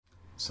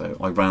So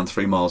I ran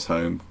 3 miles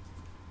home,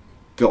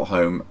 got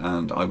home,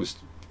 and I was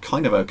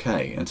kind of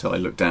okay until I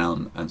looked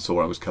down and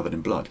saw I was covered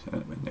in blood.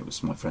 And it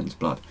was my friend's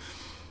blood.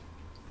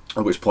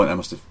 At which point I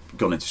must have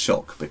gone into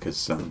shock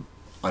because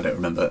I don't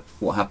remember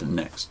what happened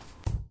next.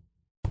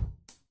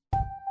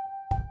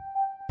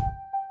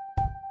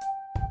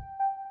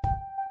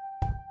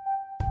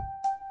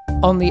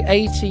 On the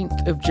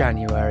 18th of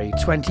January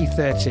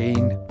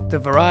 2013, the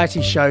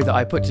variety show that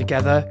I put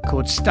together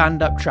called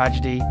Stand Up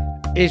Tragedy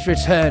is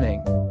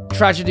returning.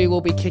 Tragedy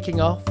will be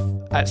kicking off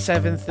at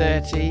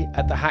 7:30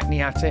 at the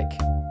Hackney Attic,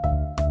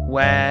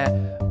 where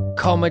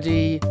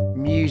comedy,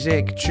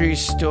 music, true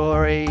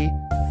story,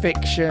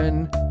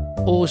 fiction,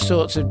 all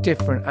sorts of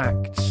different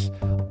acts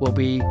will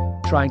be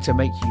trying to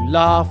make you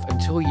laugh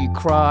until you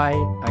cry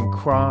and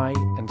cry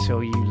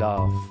until you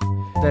laugh.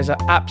 There's an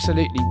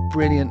absolutely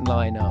brilliant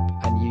lineup,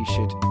 and you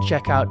should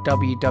check out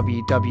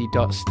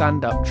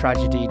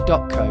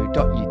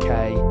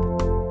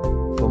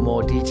www.standuptragedy.co.uk for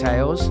more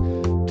details.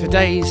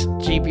 Today's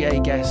GBA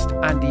guest,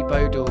 Andy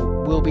Bodle,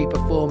 will be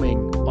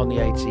performing on the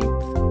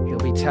 18th. He'll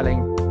be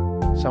telling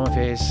some of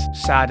his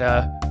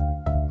sadder,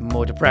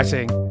 more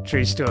depressing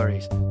true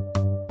stories.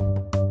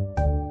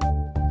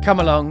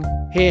 Come along,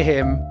 hear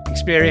him,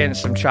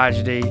 experience some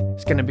tragedy.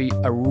 It's going to be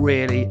a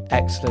really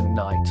excellent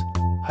night.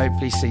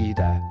 Hopefully see you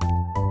there.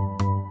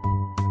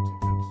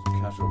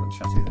 Casual and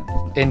chatty then,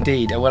 isn't it?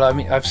 Indeed. Well, I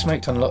mean, I've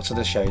smoked on lots of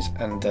the shows,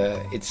 and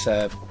it's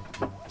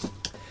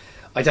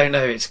I don't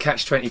know, it's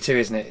catch-22,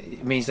 isn't it?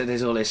 It means that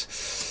there's all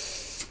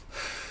this,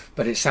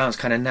 but it sounds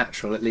kind of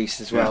natural at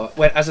least as well. Yeah.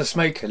 When, as a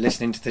smoker,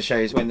 listening to the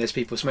shows when there's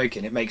people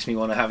smoking, it makes me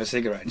want to have a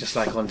cigarette, just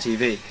like on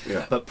TV.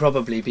 Yeah. But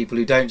probably people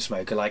who don't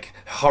smoke are like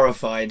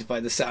horrified by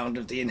the sound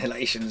of the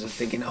inhalations and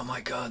thinking, oh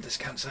my God, there's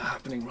cancer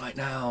happening right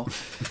now.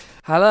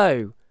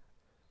 Hello,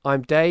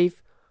 I'm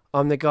Dave.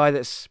 I'm the guy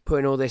that's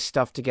putting all this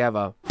stuff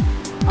together.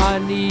 I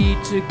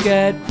need to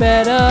get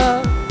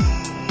better.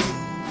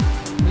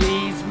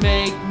 Please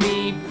make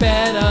me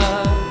better.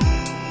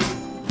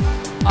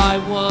 I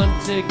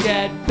want to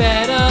get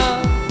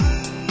better,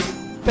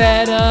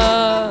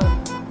 better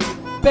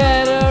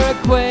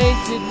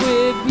acquainted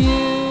with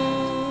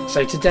you.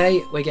 So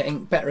today we're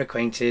getting better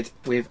acquainted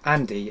with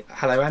Andy.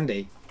 Hello,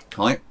 Andy.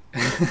 Hi.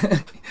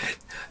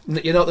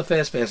 You're not the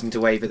first person to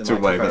wave at the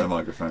microphone. To wave at the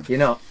microphone. You're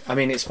not. I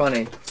mean, it's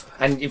funny.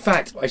 And in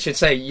fact, I should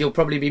say, you'll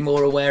probably be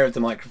more aware of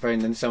the microphone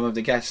than some of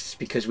the guests,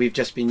 because we've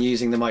just been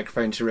using the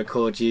microphone to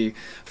record you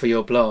for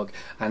your blog.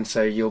 And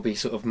so you'll be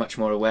sort of much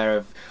more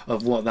aware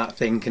of what that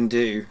thing can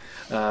do.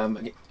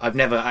 I've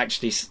never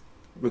actually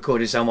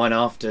recorded someone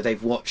after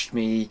they've watched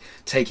me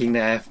taking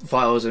their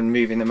files and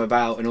moving them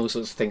about and all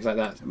sorts of things like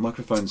that.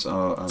 Microphones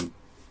are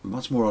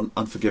much more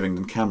unforgiving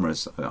than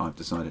cameras, I've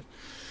decided.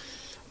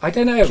 I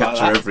don't know about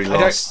Capture that. every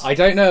loss. I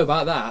don't know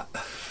about that.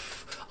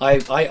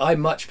 I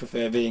much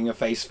prefer being a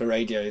face for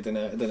radio than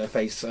a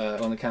face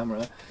on a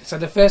camera. So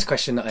the first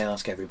question that I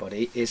ask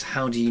everybody is,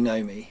 how do you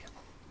know me?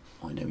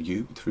 I know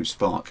you through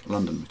Spark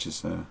London, which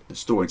is the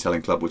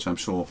storytelling club, which I'm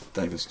sure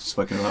Dave has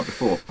spoken about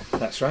before.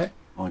 That's right.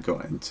 I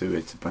got into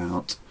it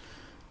about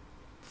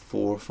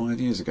 4 or 5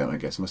 years ago, I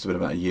guess. It must have been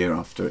about a year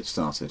after it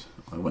started.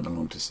 I went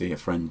along to see a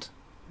friend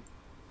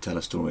tell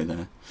a story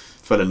there.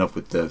 Fell in love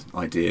with the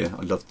idea.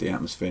 I loved the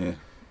atmosphere,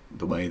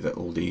 the way that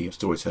all the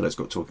storytellers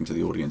got talking to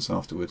the audience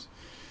afterwards,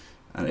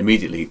 and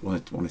immediately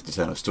wanted to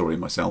tell a story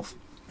myself,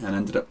 and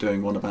ended up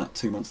doing one about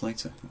 2 months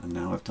later, and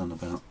now I've done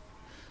about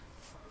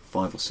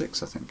 5 or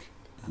 6, I think,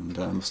 and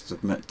I must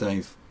have met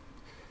Dave.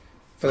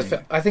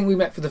 I think we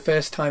met for the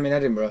first time in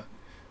Edinburgh.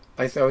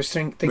 I was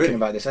thinking Really?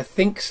 about this. I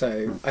think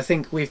so. I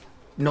think we've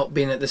not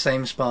been at the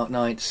same Spark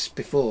nights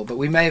before, but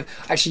we may have.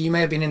 Actually, you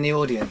may have been in the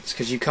audience,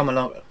 because you come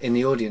along in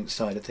the audience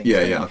side of things.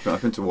 Yeah,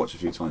 I've been to watch a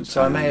few times.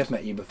 So I may have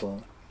met you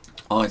before.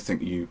 I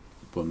think you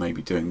were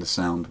maybe doing the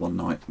sound one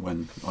night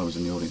when I was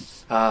in the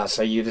audience. Ah,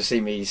 so you'd have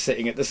seen me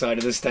sitting at the side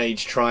of the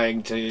stage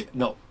trying to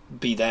not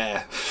be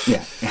there.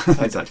 Yeah,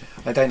 exactly.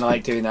 I don't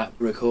like doing that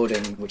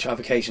recording, which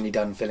I've occasionally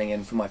done filling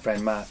in for my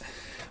friend Matt,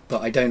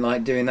 but I don't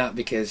like doing that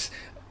because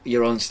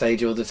you're on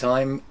stage all the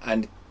time,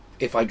 and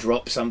if I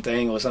drop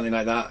something or something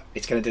like that,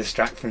 it's going to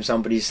distract from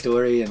somebody's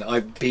story, and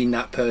I've been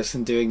that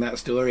person doing that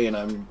story, and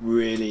I'm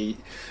really,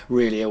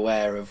 really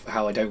aware of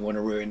how I don't want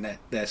to ruin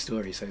their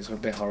story, so it's a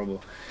bit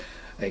horrible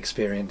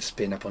experience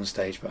being up on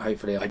stage, but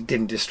hopefully I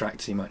didn't distract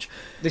too much.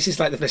 This is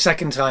like the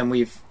second time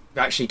we've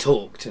actually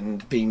talked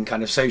and been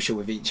kind of social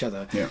with each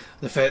other. Yeah.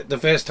 The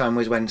first time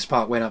was when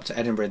Spark went up to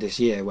Edinburgh this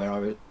year,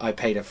 where I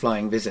paid a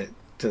flying visit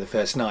to the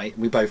first night.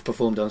 We both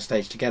performed on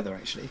stage together,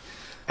 actually,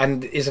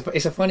 and it's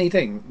a funny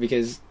thing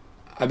because,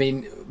 I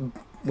mean,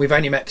 we've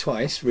only met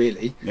twice,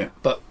 really. Yeah.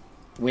 But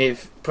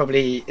we've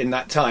probably in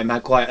that time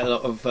had quite a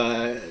lot of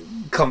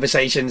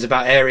conversations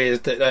about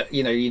areas that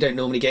you don't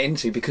normally get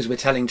into, because we're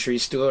telling true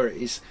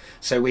stories.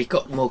 So we've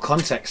got more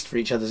context for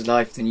each other's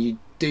life than you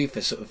do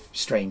for sort of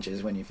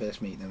strangers when you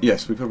first meet them.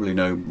 Yes, we probably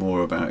know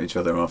more about each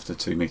other after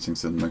 2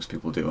 meetings than most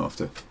people do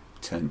after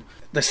 10.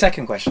 The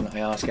second question I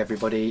ask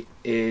everybody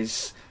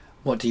is,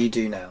 what do you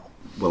do now?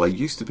 Well, I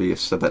used to be a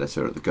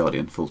sub-editor at The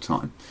Guardian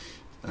full-time,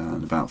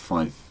 And about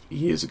 5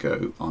 years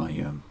ago,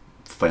 I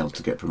failed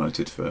to get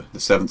promoted for the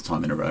 7th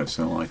time in a row,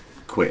 so I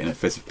quit in a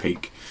fit of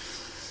pique,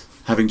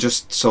 having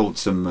just sold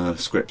some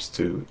scripts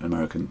to an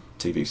American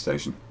TV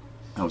station.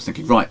 I was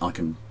thinking, right, I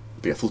can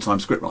be a full-time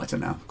scriptwriter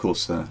now. Of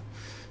course,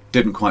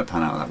 didn't quite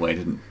pan out that way,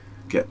 didn't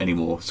get any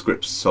more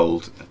scripts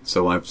sold,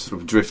 so I'm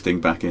sort of drifting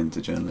back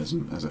into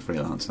journalism as a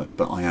freelancer,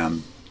 but I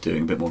am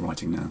doing a bit more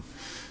writing now.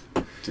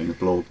 Doing a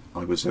blog.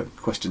 I was a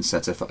question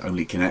setter for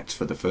Only Connect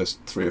for the first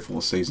 3 or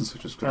 4 seasons,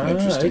 which was quite an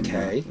interesting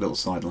little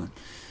sideline.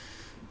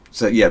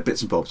 So yeah,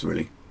 bits and bobs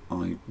really.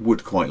 I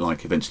would quite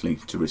like eventually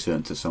to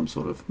return to some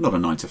sort of, not a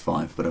 9 to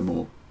 5, but a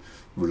more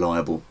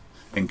reliable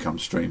income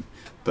stream.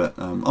 But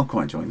I'm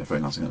quite enjoying the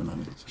freelancing at the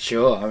moment.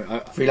 Sure,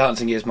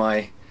 freelancing is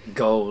my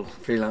goal.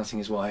 Freelancing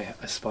is what I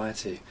aspire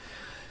to.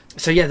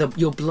 So yeah,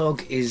 your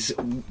blog is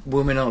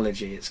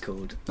Womanology, it's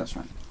called. That's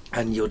right.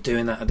 And you're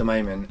doing that at the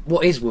moment.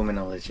 What is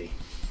Womanology?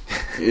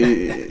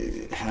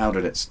 How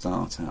did it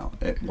start out?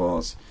 It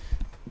was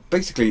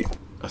basically,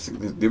 I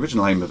think the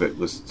original aim of it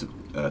was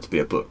to be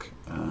a book,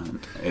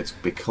 and it's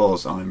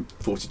because I'm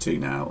 42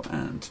 now,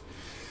 and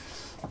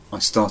I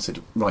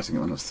started writing it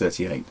when I was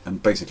 38,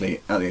 and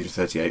basically at the age of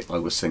 38 I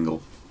was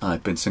single.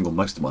 I'd been single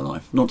most of my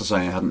life. Not to say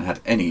I hadn't had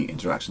any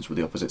interactions with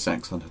the opposite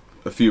sex. I'd had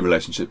a few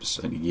relationships,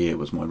 and a year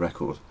was my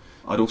record.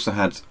 I'd also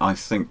had, I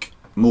think,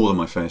 more than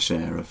my fair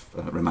share of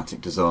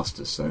romantic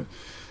disasters, so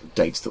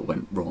dates that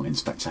went wrong in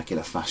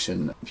spectacular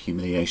fashion,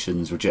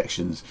 humiliations,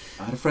 rejections.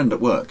 I had a friend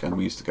at work, and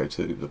we used to go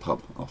to the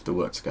pub after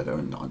work together,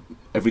 and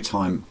every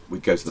time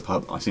we'd go to the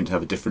pub I seemed to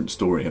have a different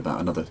story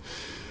about another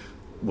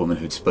woman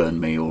who'd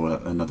spurned me, or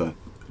another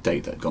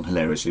date that had gone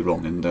hilariously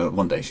wrong. And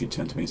one day she'd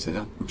turn to me and say,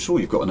 "I'm sure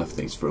you've got enough of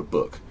these for a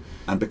book."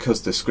 And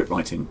because the script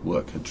writing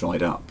work had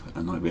dried up,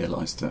 and I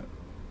realised that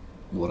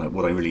what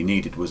I really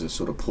needed was a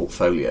sort of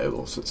portfolio,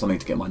 or something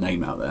to get my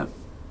name out there.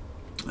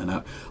 And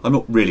I'm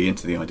not really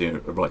into the idea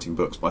of writing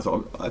books, but I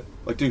thought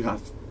I do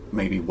have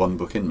maybe one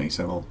book in me,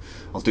 so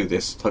I'll do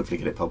this, hopefully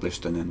get it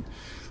published, and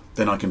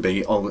then I can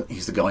be, oh,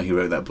 he's the guy who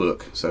wrote that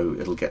book, so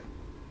it'll get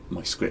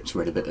my scripts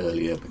read a bit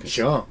earlier.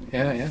 Sure,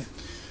 yeah.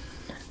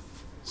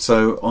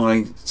 So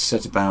I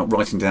set about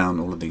writing down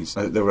all of these.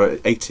 There were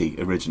 80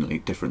 originally,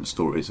 different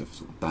stories of,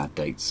 sort of bad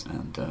dates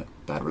and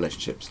bad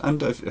relationships,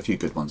 and a few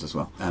good ones as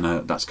well.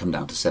 And that's come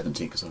down to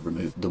 70 because I've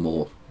removed the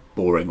more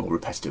boring or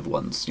repetitive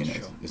ones. You know,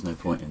 Sure. There's no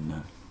point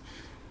in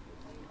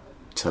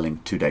telling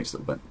 2 dates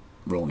that went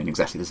wrong in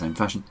exactly the same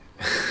fashion.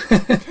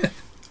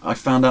 I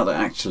found out that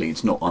actually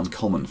it's not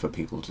uncommon for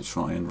people to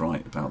try and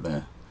write about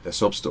their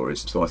sob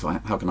stories. So I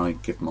thought, how can I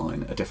give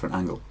mine a different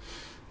angle?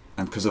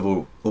 And because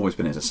I've always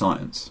been into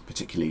science,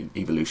 particularly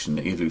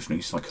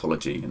evolutionary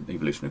psychology and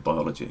evolutionary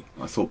biology,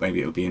 I thought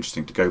maybe it would be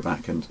interesting to go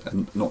back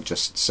and not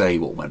just say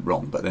what went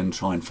wrong, but then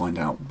try and find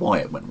out why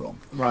it went wrong.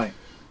 Right.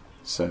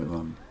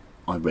 So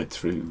I read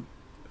through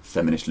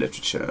feminist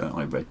literature,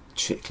 I read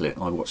chick lit,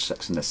 I watched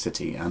Sex and the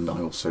City, and I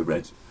also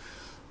read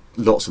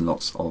lots and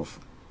lots of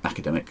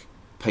academic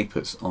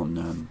papers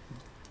on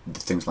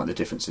things like the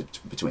differences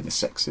between the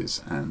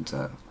sexes and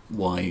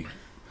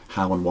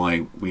how and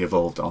why we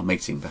evolved our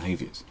mating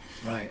behaviours.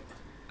 Right.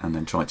 And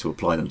then tried to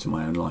apply them to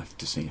my own life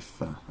to see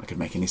if I could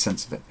make any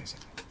sense of it,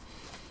 basically.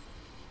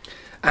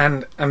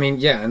 And I mean,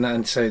 yeah,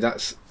 and so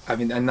that's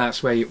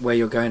where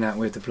you're going at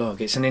with the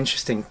blog. It's an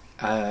interesting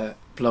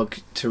blog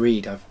to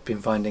read. I've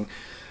been finding,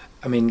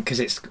 I mean, because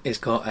it's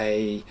got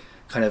a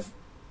kind of,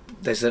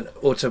 there's an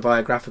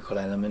autobiographical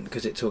element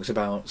because it talks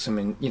about some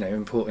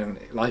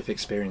important life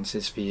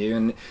experiences for you,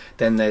 and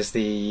then there's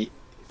the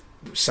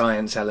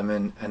science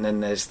element, and then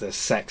there's the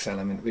sex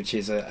element, which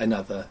is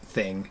another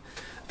thing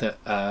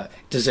that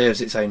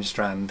deserves its own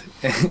strand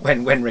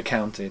when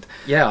recounted.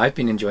 Yeah, I've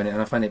been enjoying it,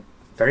 and I find it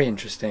very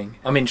interesting.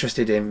 I'm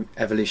interested in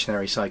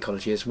evolutionary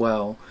psychology as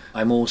well.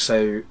 I'm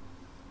also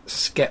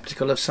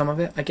skeptical of some of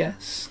it, I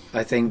guess.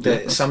 I think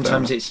that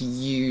sometimes it's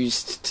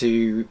used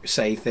to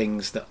say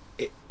things that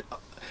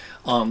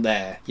aren't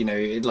there.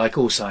 Like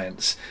all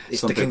science,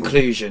 it's the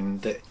conclusion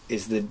that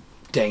is the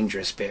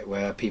dangerous bit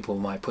where people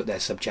might put their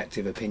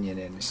subjective opinion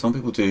in. Some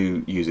people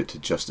do use it to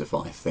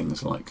justify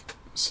things like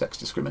sex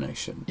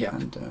discrimination, yeah.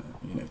 And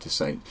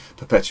to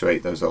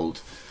perpetuate those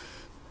old,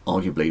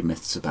 arguably,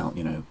 myths about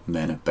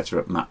men are better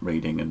at map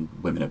reading and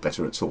women are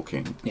better at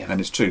talking. Yeah. And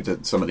it's true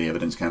that some of the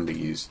evidence can be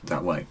used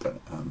that way,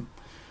 but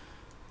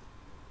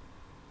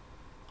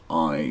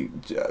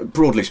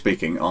broadly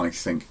speaking, I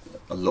think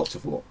a lot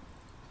of what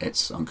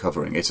it's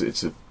uncovering, it's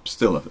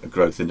still a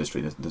growth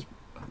industry. There's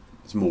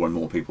more and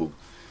more people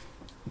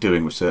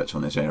doing research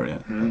on this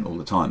area all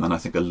the time, and I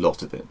think a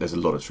lot of it, there's a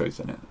lot of truth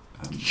in it.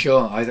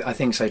 Sure, I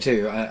think so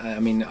too. I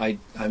mean,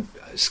 I'm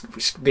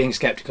being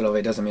sceptical of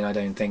it doesn't mean I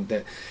don't think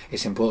that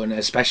it's important,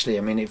 especially,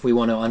 I mean, if we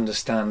want to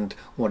understand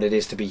what it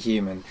is to be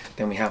human,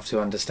 then we have to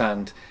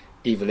understand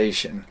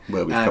evolution.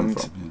 Where we've come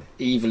from.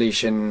 Yeah.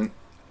 Evolution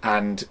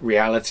and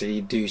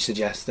reality do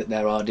suggest that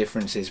there are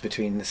differences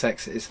between the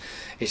sexes.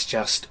 It's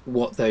just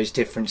what those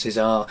differences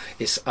are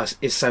is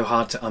so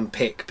hard to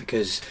unpick,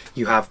 because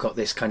you have got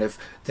this kind of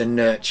the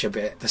nurture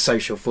bit, the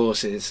social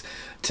forces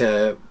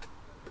to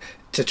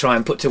to try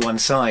and put to one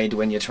side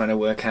when you're trying to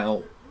work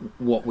out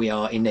what we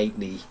are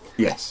innately.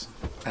 Yes.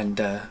 And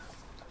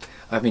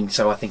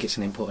so I think it's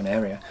an important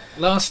area.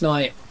 Last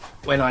night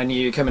when I knew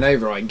you were coming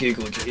over, I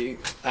googled you,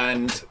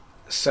 and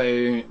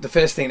so the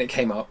first thing that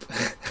came up,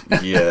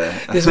 yeah,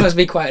 this must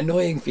be quite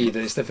annoying for you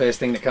that it's the first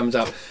thing that comes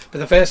up, but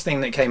the first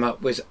thing that came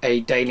up was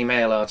a Daily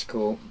Mail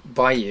article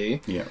by you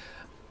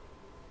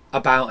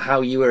about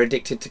how you were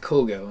addicted to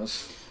call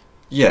girls.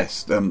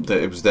 Yes,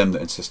 it was them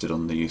that insisted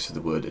on the use of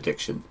the word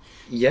addiction.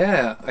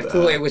 Yeah, I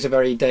thought it was a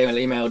very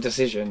Daily Mail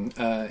decision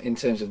in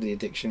terms of the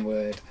addiction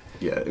word.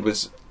 Yeah, it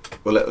was.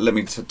 Well, let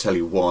me tell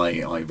you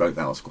why I wrote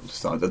that article to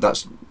start.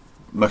 That's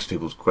most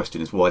people's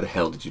question is, why the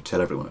hell did you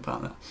tell everyone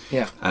about that?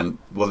 Yeah. And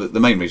well, the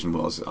main reason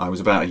was I was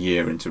about a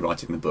year into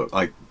writing the book.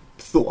 I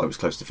thought I was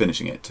close to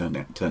finishing it. Turned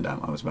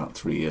out I was about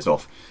 3 years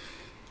off.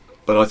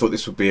 But I thought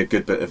this would be a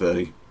good bit of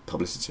early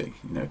publicity.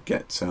 You know,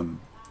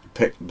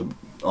 pick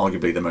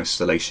arguably the most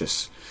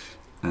salacious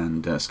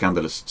and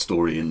scandalous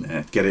story in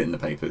there, get it in the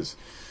papers,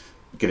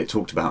 get it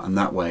talked about, and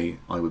that way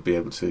I would be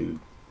able to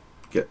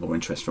get more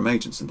interest from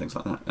agents and things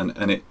like that.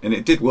 And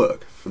it did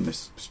work from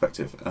this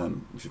perspective.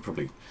 We should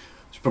probably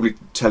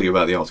tell you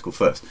about the article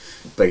first.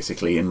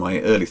 Basically, in my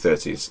early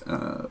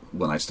 30s,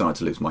 when I started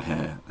to lose my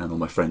hair and all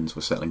my friends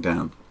were settling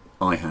down,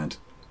 I had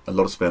a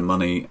lot of spare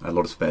money, a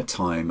lot of spare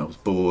time. I was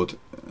bored,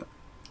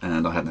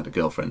 and I hadn't had a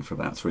girlfriend for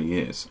about 3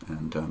 years.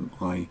 And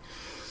I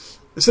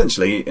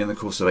essentially, in the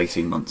course of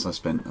 18 months, I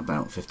spent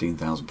about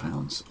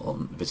 £15,000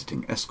 on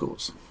visiting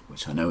escorts,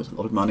 which I know is a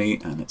lot of money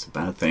and it's a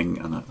bad thing.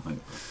 And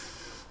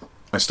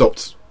I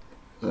stopped.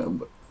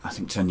 I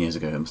think 10 years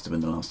ago, it must have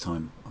been the last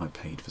time I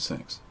paid for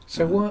sex.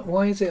 So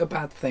why is it a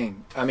bad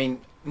thing? I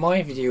mean,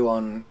 my view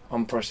on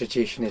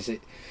prostitution is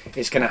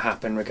it's going to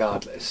happen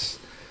regardless.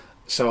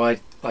 So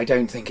I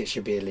don't think it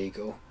should be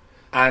illegal.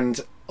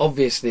 And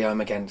obviously I'm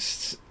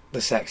against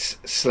the sex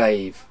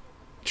slave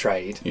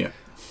trade. Yeah.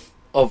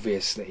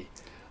 Obviously.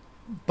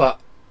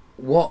 But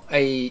what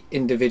a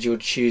individual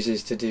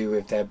chooses to do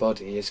with their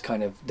body is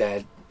kind of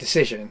their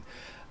decision.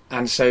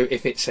 And so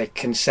if it's a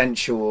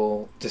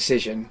consensual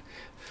decision,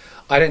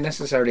 I don't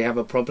necessarily have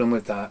a problem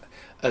with that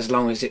as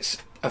long as it's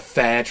a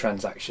fair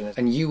transaction.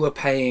 And you were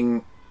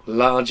paying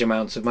large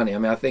amounts of money. I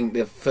mean, I think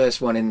the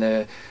first one in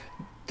the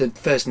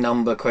first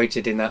number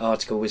quoted in that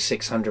article was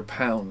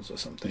 £600 or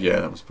something. Yeah,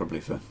 that was probably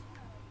for.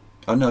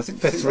 Oh no, I think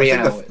for 3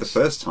 hours. The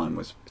first time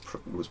was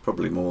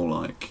probably more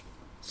like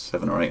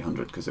 700 or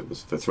 800 because it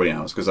was for 3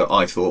 hours. Because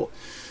I thought,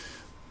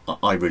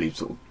 I really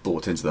sort of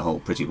bought into the whole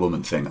pretty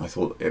woman thing. I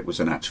thought it was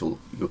an actual,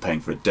 you were paying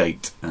for a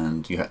date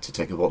and you had to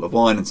take a bottle of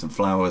wine and some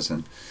flowers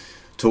and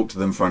talk to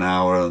them for an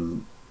hour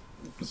and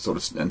sort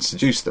of and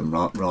seduce them.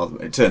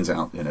 Rather, it turns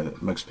out, you know,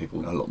 that most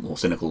people are a lot more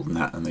cynical than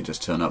that, and they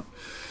just turn up,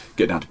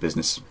 get down to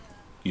business.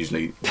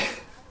 Usually,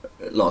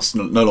 it lasts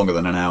no longer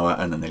than an hour,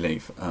 and then they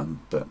leave.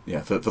 But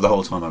yeah, for the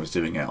whole time I was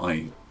doing it,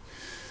 I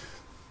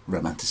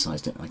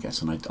romanticised it, I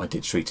guess, and I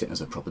did treat it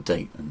as a proper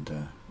date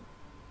and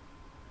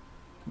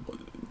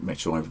made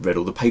sure I read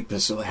all the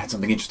papers so I had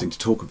something interesting to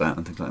talk about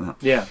and things like that.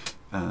 Yeah.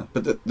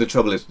 But the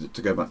trouble is,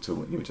 to go back to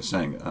what you were just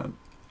saying,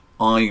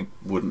 I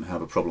wouldn't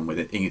have a problem with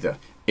it either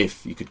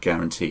if you could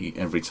guarantee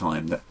every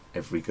time that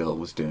every girl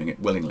was doing it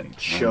willingly.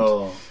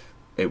 Sure. And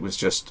it was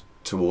just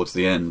towards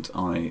the end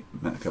I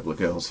met a couple of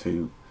girls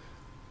who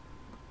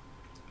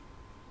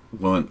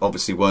weren't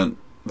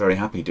very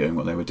happy doing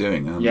what they were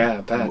doing. Yeah,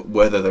 I bet.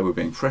 Whether they were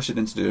being pressured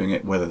into doing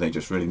it, whether they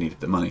just really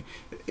needed the money,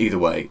 either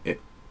way, it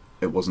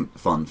wasn't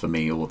fun for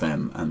me or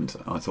them. And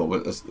I thought,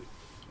 well, as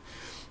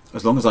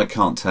long as I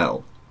can't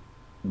tell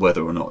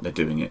whether or not they're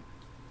doing it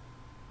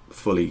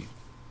fully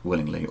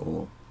willingly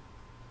or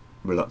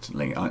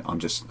reluctantly, I'm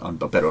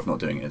better off not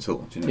doing it at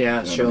all. Do you know?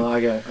 Yeah, you know sure.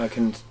 what I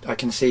mean? I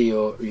can see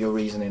your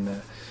reasoning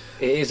there.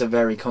 It is a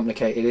very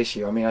complicated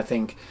issue. I mean, I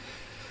think.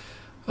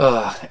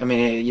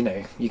 You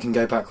know, you can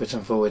go backwards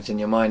and forwards in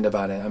your mind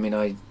about it. I mean,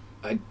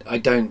 I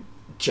don't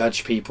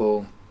judge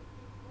people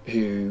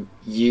who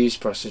use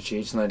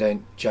prostitutes, and I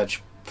don't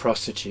judge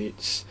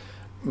prostitutes,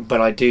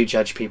 but I do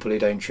judge people who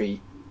don't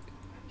treat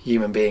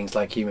human beings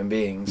like human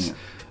beings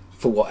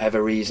for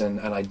whatever reason.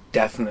 And I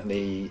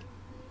definitely,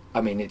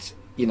 I mean, it's,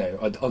 you know,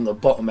 on the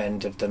bottom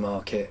end of the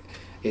market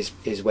is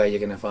where you're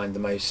going to find the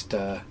most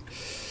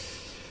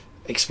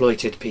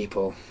exploited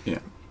people. Yeah.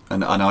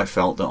 And I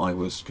felt that I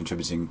was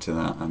contributing to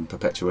that and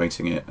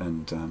perpetuating it,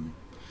 and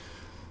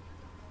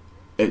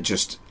it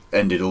just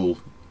ended all.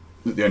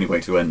 The only way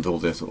to end all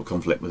the sort of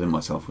conflict within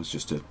myself was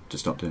just to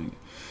stop doing it.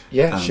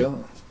 Yeah,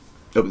 sure.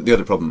 The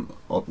other problem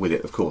with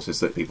it, of course, is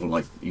that people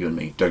like you and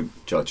me don't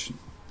judge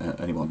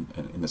anyone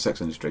in the sex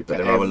industry, but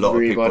there are a lot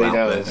of people out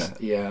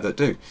there that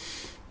do.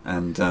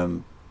 And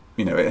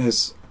you know, it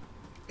has.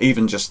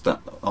 Even just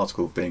that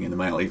article being in the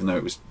Mail, even though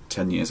it was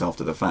 10 years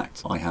after the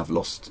fact, I have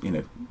lost, you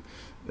know.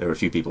 There are a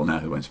few people now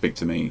who won't speak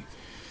to me,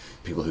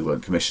 people who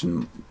won't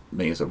commission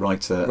me as a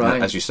writer.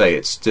 Right. As you say,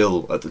 it's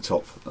still at the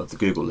top of the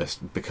Google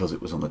list because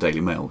it was on the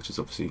Daily Mail, which is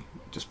obviously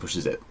just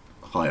pushes it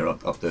higher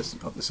up the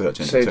search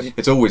So engine. So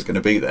it's always going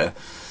to be there.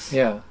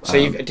 Yeah. So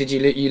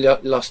you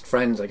lost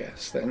friends, I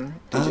guess, then?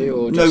 Did you?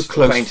 Or no just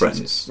close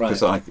friends, right.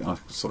 because I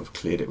sort of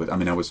cleared it with... I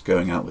mean, I was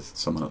going out with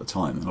someone at the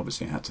time, and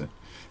obviously I had to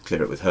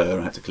clear it with her,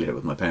 I had to clear it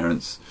with my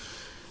parents,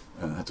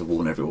 I had to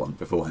warn everyone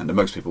beforehand, and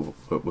most people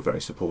were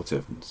very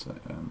supportive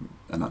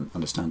and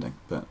understanding,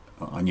 but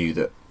I knew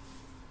that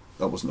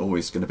wasn't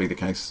always going to be the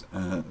case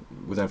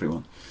with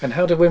everyone. And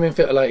how do women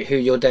feel like who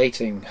you're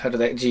dating?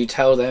 Do you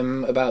tell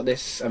them about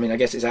this? I mean, I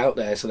guess it's out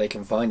there so they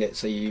can find it,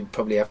 so you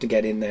probably have to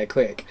get in there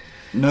quick.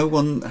 No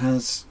one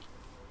has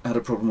had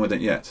a problem with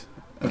it yet.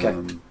 Okay.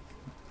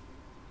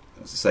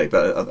 As I say,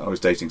 but I was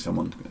dating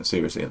someone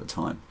seriously at the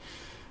time,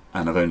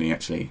 and I've only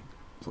actually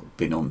sort of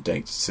been on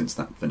dates since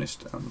that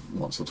finished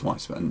once or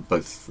twice, and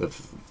both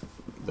of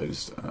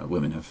those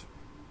women have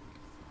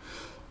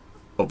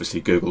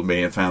obviously Googled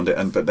me and found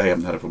it, but they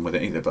haven't had a problem with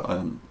it either. But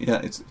yeah,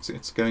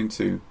 it's going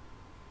to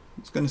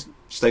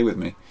stay with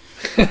me.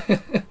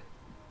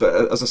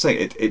 But as I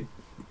say,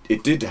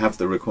 it did have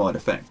the required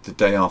effect. The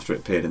day after it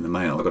appeared in the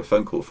mail, I got a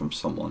phone call from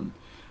someone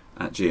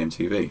at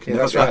GMTV. Yeah,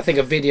 that's right. I think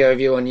a video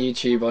of you on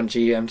YouTube on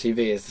GMTV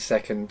is the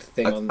second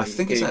thing on the... I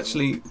think it's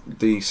actually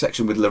the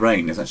section with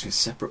Lorraine is actually a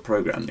separate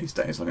programme these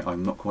days.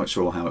 I'm not quite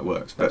sure how it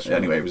works, but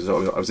anyway, I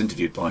was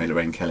interviewed by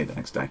Lorraine Kelly the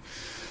next day,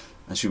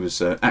 and she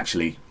was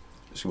actually...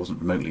 She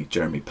wasn't remotely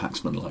Jeremy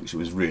Paxman-like. She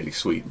was really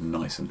sweet and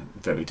nice and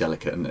very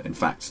delicate. And in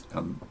fact,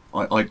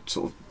 I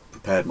sort of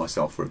prepared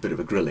myself for a bit of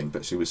a grilling,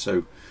 but she was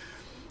so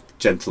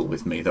gentle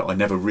with me that I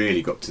never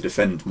really got to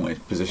defend my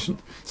position.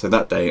 So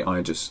that day,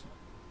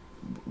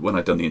 when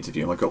I'd done the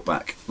interview, I got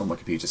back on my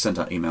computer, sent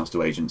out emails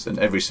to agents, and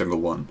every single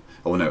one...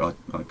 Oh, no,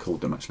 I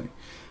called them, actually.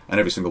 And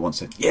every single one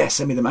said, yeah,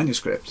 send me the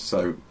manuscript.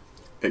 So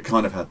it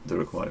kind of had the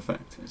required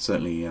effect. It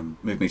certainly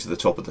moved me to the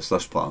top of the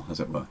slush pile, as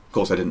it were. Of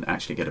course, I didn't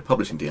actually get a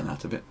publishing deal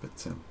out of it,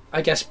 but...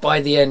 I guess by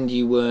the end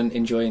you weren't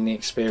enjoying the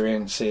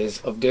experiences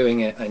of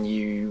doing it, and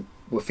you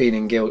were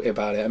feeling guilty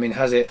about it. I mean,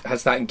 has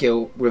that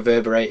guilt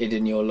reverberated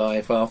in your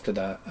life after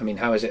that? I mean,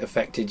 how has it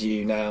affected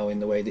you now in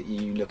the way that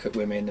you look at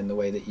women and the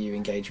way that you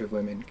engage with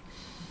women?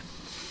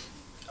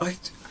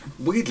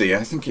 Weirdly,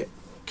 I think it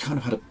kind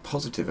of had a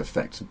positive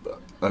effect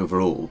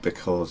overall,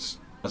 because...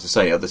 As I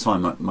say, at the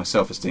time, my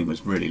self-esteem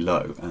was really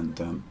low,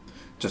 and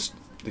just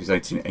these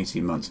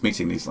 18 months,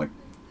 meeting these like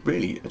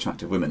really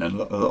attractive women, and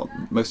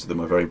most of them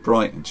were very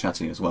bright and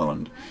chatty as well,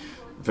 and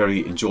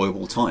very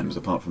enjoyable times,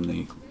 apart from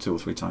the 2 or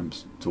 3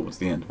 times towards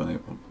the end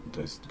when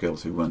those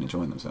girls who weren't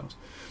enjoying themselves.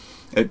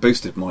 It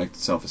boosted my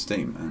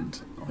self-esteem,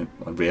 and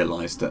I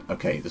realised that,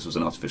 okay, this was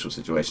an artificial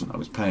situation, I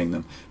was paying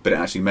them, but it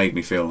actually made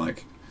me feel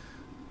like,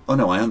 oh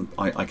no, I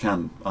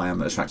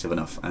am attractive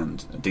enough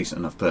and a decent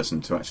enough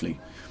person to actually...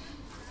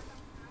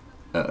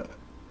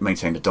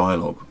 maintain a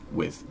dialogue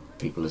with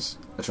people as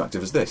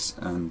attractive as this,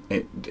 and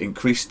it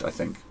increased, I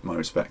think, my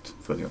respect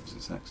for the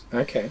opposite sex.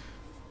 Okay,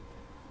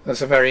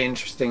 that's a very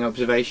interesting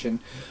observation.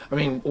 I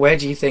mean, where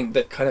do you think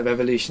that kind of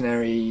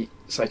evolutionary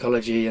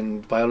psychology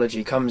and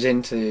biology comes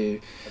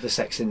into the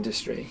sex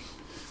industry?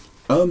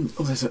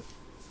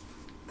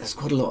 There's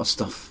quite a lot of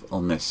stuff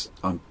on this.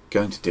 I'm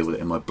going to deal with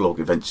it in my blog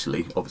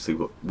eventually, obviously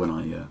when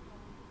I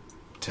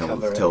tell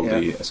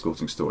the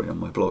escorting story on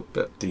my blog,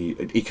 but the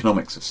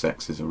economics of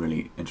sex is a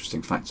really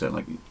interesting factor.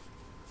 Like,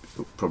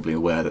 you're probably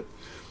aware that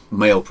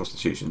male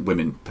prostitution,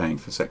 women paying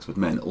for sex with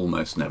men,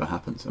 almost never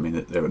happens. I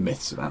mean, there are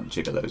myths about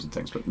gigolos and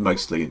things, but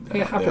mostly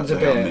it happens a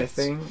bit, I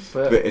think,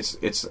 but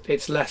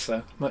it's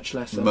lesser, much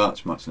lesser,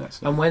 much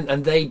lesser. And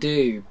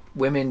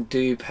women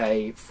do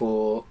pay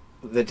for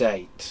the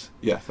date.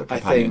 Yeah, for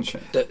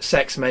companionship. I think that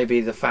sex may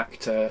be the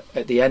factor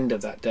at the end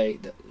of that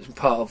date, that's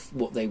part of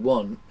what they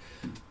want.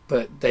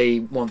 But they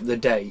want the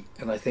date,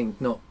 and I think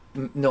not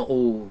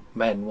all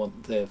men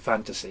want the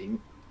fantasy.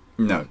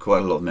 No,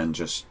 quite a lot of men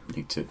just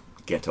need to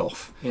get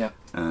off. Yeah.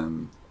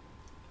 And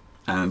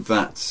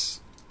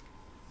that's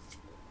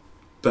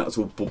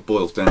all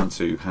boils down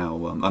to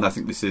how... and I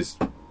think this is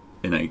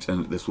innate,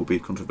 and this will be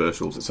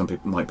controversial, so some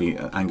people might be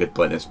angered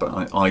by this,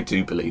 but I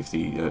do believe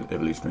the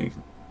evolutionary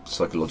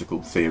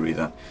psychological theory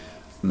that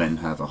men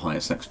have a higher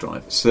sex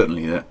drive.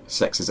 Certainly that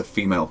sex is a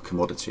female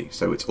commodity,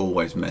 so it's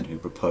always men who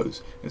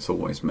propose, it's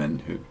always men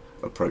who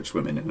approach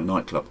women in a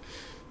nightclub.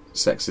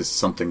 Sex is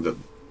something that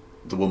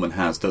the woman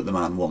has that the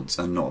man wants,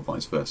 and not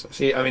vice versa.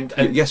 See, I mean,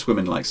 yes,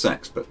 women like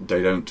sex, but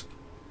they don't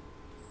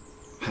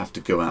have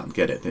to go out and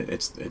get it.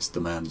 It's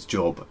the man's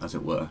job, as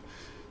it were,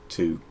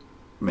 to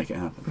make it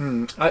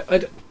happen.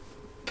 I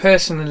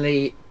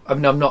personally,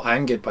 I'm not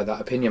angered by that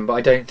opinion, but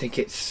I don't think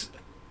it's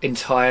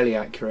entirely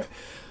accurate.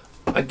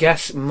 I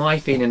guess my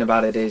feeling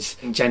about it is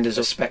gender's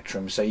a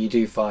spectrum, so you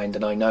do find,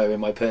 and I know in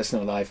my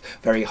personal life,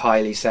 very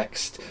highly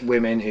sexed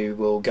women who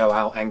will go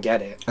out and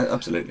get it.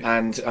 Absolutely.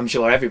 And I'm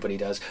sure everybody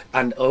does.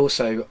 And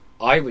also,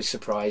 I was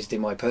surprised in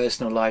my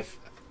personal life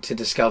to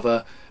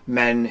discover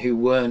men who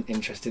weren't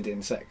interested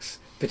in sex,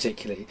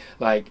 particularly.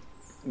 Like,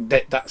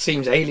 that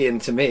seems alien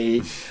to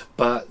me,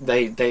 but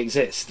they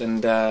exist,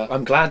 and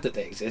I'm glad that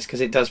they exist,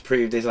 because it does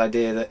prove this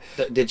idea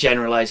that the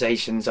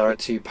generalisations are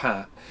too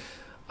pat.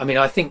 I mean,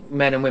 I think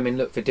men and women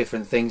look for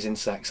different things in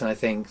sex, and I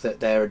think that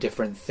there are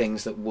different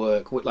things that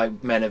work.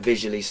 Like, men are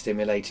visually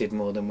stimulated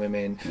more than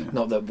women. Yeah.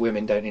 Not that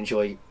women don't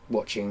enjoy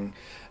watching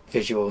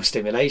visual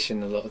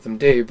stimulation, a lot of them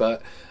do,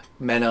 but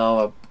men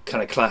are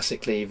kind of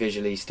classically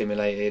visually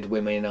stimulated.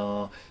 Women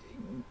are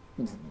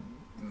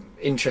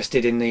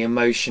interested in the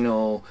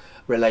emotional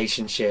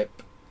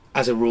relationship.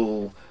 As a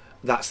rule,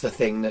 that's the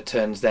thing that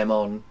turns them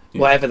on.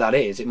 Yeah. Whatever that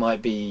is, it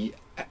might be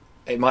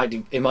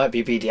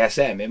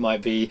BDSM, it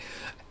might be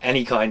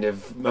any kind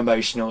of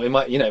emotional. It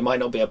might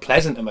not be a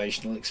pleasant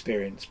emotional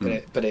experience,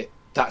 but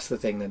that's the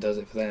thing that does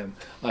it for them,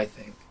 I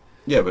think.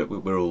 Yeah, but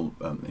we're all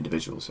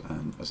individuals,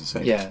 and as I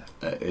say, Yeah.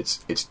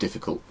 it's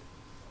difficult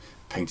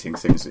painting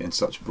things in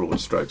such broad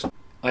strokes.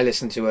 I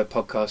listened to a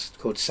podcast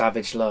called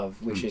Savage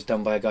Love, which is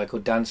done by a guy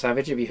called Dan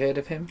Savage. Have you heard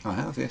of him? I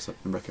have, yes,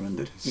 I've been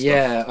recommended his stuff.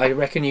 Yeah, I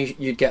reckon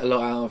you'd get a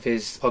lot out of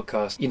his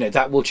podcast. You know,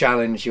 that will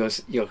challenge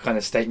your kind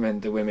of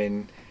statement that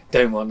women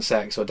don't want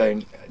sex or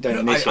don't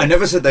initiate. I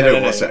never said they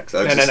don't want sex.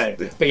 No. But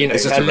they're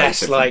less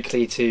different.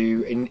 likely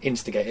to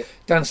instigate it.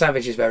 Dan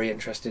Savage is very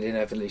interested in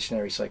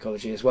evolutionary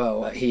psychology as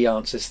well. He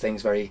answers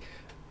things very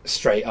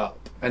straight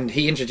up, and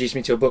he introduced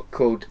me to a book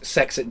called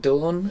Sex at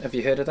Dawn. Have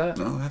you heard of that?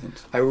 No, I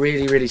haven't. I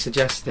really, really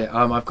suggest it.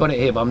 I've got it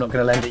here, but I'm not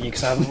going to lend it to you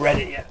because I haven't read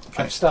it yet.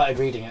 Okay. I've started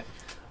reading it,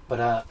 but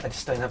I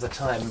just don't have the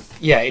time.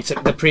 Yeah, it's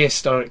The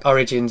Prehistoric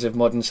Origins of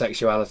Modern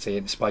Sexuality.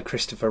 It's by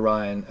Christopher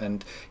Ryan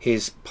and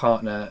his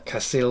partner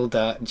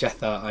Casilda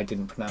Jetha. I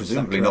didn't pronounce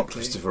Presumably that not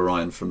correctly. Christopher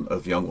Ryan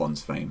of Young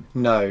Ones fame.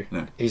 No,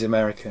 No. he's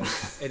American.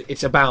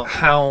 It's about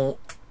how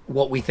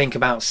what we think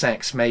about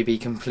sex may be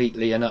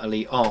completely and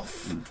utterly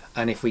off,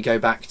 and if we go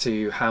back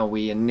to how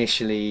we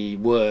initially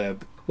were,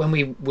 when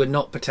we were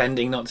not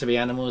pretending not to be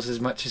animals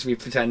as much as we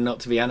pretend not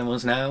to be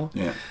animals now.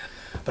 Yeah.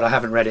 But I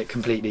haven't read it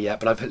completely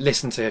yet, but I've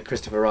listened to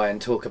Christopher Ryan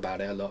talk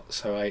about it a lot,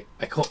 so I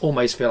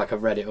almost feel like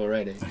I've read it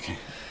already. Okay.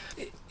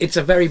 It's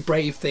a very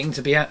brave thing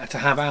to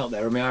have out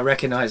there. I mean, I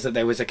recognise that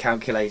there was a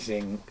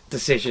calculating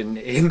decision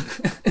in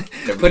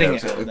putting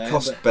it out there.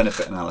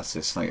 Cost-benefit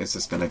analysis. Like, is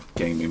this going to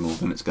gain me more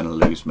than it's going to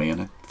lose me?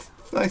 And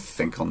I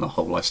think, on the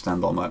whole, I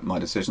stand by my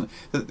decision.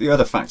 The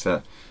other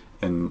factor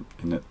in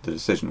the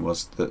decision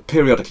was that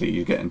periodically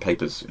you get in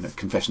papers,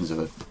 confessions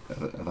of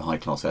a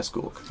high-class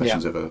escort,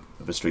 confessions of a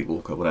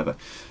streetwalker, whatever.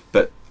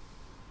 But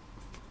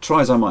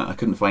try as I might, I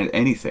couldn't find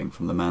anything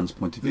from the man's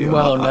point of view.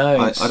 Well, no.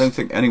 I don't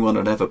think anyone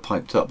had ever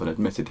piped up and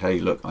admitted, hey,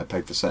 look, I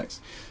paid for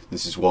sex.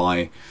 This is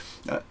why.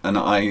 And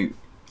I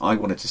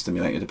wanted to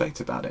stimulate a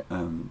debate about it.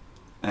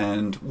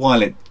 And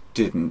while it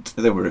didn't,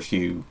 there were a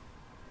few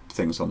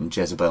things on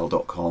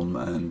Jezebel.com,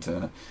 and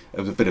there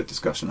was a bit of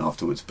discussion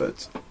afterwards,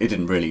 but it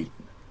didn't really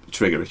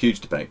trigger a huge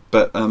debate.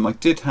 But I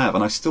did have,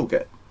 and I still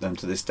get them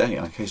to this day,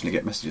 I occasionally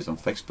get messages on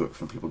Facebook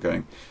from people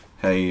going,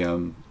 hey,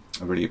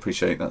 I really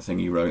appreciate that thing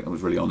you wrote. I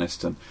was really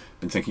honest and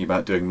been thinking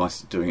about doing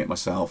it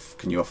myself.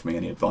 Can you offer me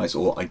any advice?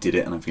 Or I did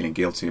it and I'm feeling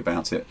guilty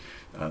about it.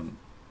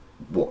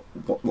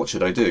 What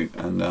should I do?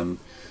 And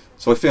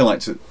so I feel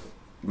like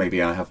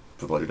maybe I have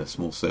provided a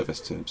small service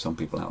to some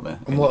people out there.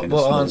 And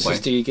what answers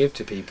do you give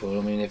to people?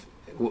 I mean, if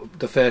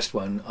the first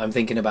one, I'm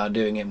thinking about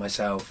doing it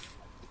myself.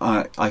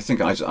 I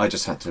think I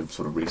just had to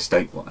sort of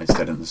restate what I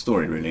said in the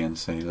story, really, and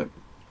say, look,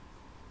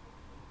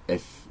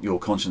 if your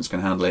conscience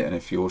can handle it, and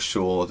if you're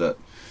sure that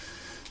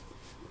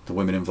the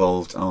women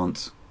involved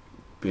aren't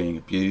being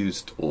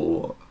abused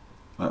and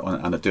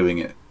are doing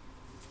it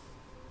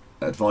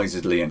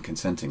advisedly and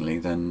consentingly,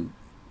 then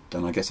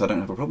I guess I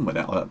don't have a problem with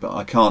that. But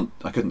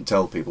I couldn't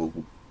tell people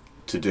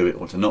to do it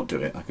or to not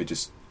do it. I could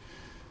just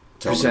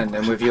present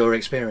them with your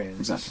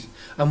experience. Exactly.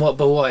 And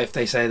what if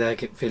they say they're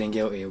feeling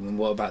guilty? And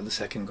what about the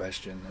second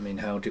question? I mean,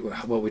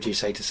 what would you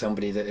say to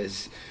somebody that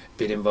has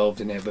been involved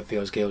in it but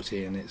feels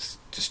guilty and it's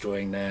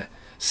destroying their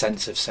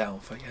sense of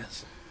self, I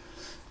guess?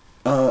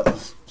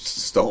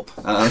 Stop.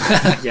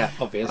 Yeah,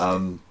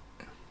 obviously.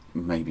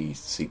 Maybe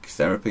seek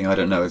therapy. I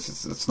don't know.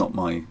 It's not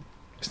my.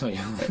 It's not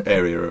your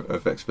area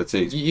of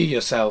expertise. You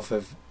yourself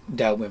have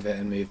dealt with it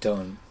and moved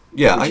on.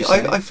 Yeah,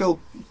 I feel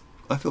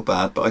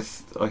bad,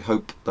 but I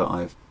hope that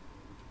I've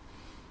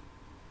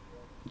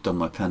done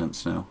my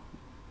penance now.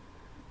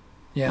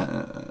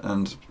 Yeah,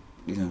 and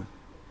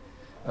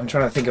I'm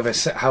trying to think of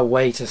a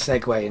way to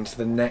segue into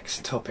the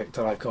next topic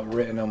that I've got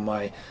written on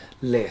my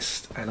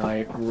list, and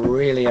I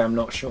really am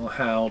not sure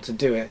how to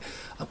do it,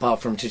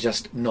 apart from to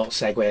just not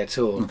segue at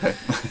all. Okay.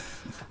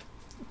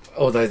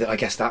 Although I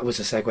guess that was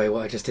a segue,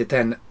 what I just did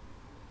then.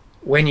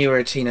 When you were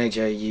a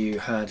teenager, you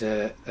had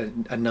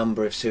a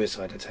number of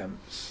suicide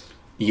attempts.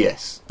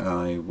 Yes,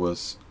 I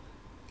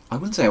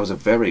wouldn't say I was a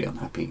very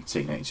unhappy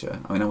teenager.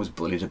 I mean, I was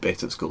bullied a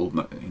bit at school.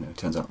 It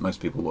turns out most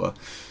people were.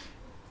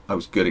 I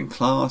was good in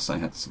class. I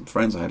had some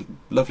friends. I had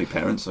lovely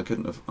parents. I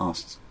couldn't have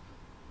asked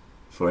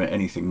for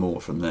anything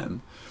more from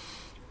them.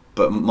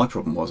 But my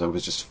problem was I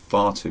was just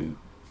far too...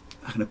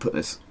 How can I put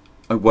this?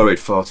 I worried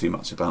far too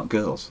much about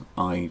girls.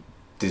 I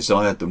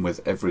desired them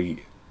with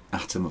every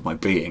atom of my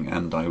being,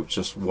 and I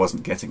just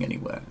wasn't getting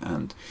anywhere.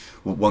 And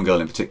one girl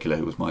in particular,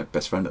 who was my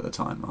best friend at the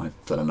time, I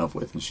fell in love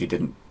with, and she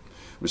didn't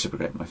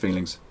reciprocate my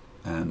feelings.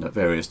 And at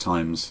various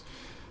times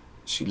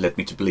she led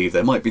me to believe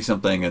there might be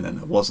something, and then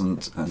there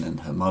wasn't. And then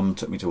her mum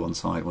took me to one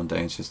side one day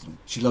and she said,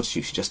 she loves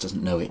you, she just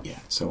doesn't know it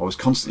yet. So I was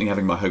constantly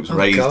having my hopes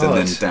raised and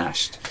then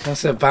dashed.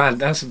 That's a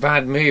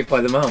bad move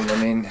by the mum. I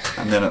mean,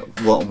 and then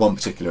at one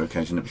particular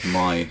occasion, it was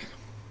my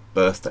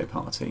birthday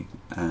party,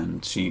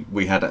 and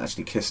we had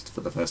actually kissed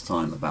for the first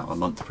time about a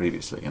month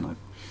previously, and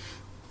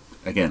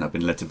I've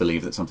been led to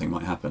believe that something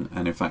might happen.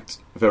 And in fact,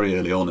 very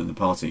early on in the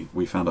party,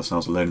 we found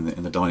ourselves alone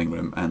in the dining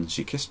room, and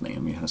she kissed me,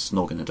 and we had a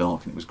snog in the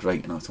dark, and it was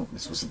great. And I thought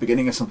this was the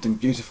beginning of something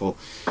beautiful.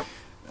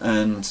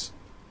 And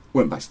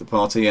went back to the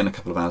party, and a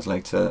couple of hours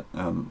later,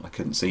 I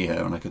couldn't see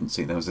her, and I couldn't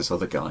see there was this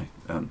other guy,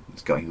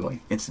 this guy who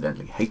I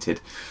incidentally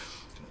hated,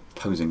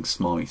 posing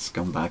smarmy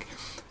scumbag.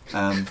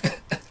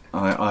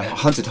 I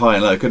hunted high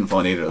and low, couldn't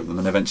find either of them,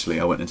 and eventually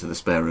I went into the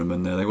spare room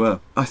and there they were.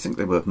 I think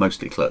they were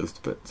mostly clothed,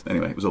 but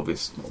anyway, it was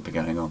obvious what would be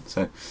going on.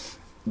 So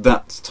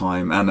that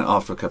time, and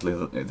after a couple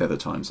of the other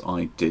times,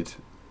 I did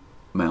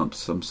mount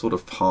some sort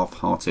of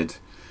half-hearted,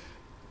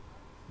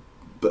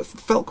 but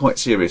felt quite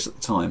serious at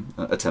the time,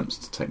 attempts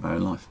to take my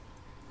own life.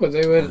 Well,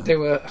 they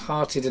were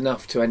hearted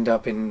enough to end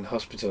up in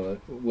hospital.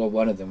 Well,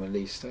 one of them at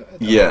least. I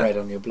read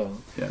on your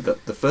blog. Yeah,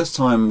 the first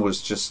time was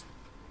just,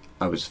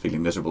 I was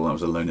feeling miserable. I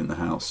was alone in the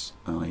house.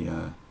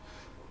 And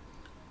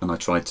I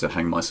tried to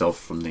hang myself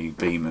from the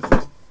beam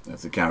of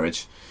the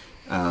garage,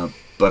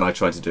 but I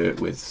tried to do it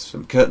with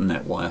some curtain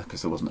net wire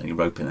because there wasn't any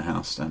rope in the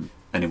house. And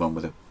anyone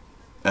with an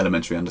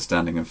elementary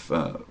understanding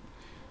of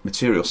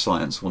material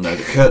science will know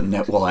that curtain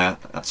net wire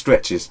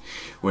stretches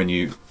when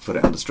you put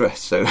it under stress.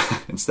 So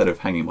instead of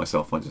hanging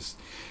myself, I just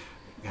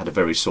had a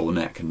very sore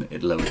neck, and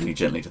it lowered me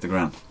gently to the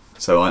ground.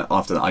 So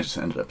after that, I just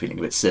ended up feeling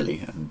a bit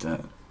silly, and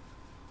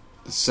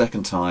the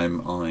second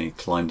time I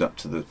climbed up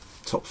to the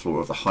top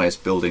floor of the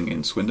highest building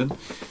in Swindon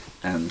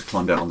and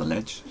climbed out on the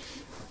ledge,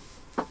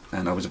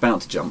 and I was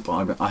about to jump.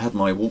 I had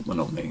my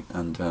Walkman on me,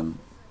 and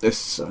this is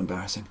so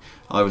embarrassing.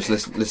 I was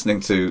listening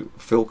to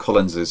Phil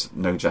Collins's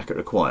No Jacket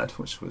Required,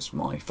 which was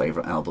my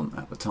favourite album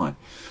at the time,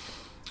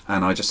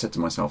 and I just said to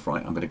myself,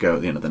 right, I'm going to go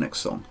at the end of the next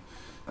song.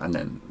 And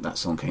then that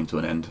song came to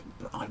an end,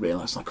 but I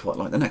realised I quite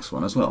like the next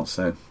one as well,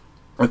 so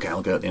okay,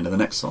 I'll go at the end of the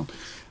next song.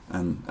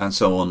 And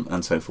so on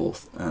and so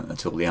forth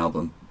until the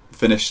album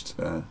finished.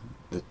 The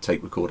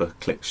tape recorder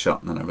clicked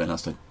shut, and then I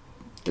realised I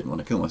didn't want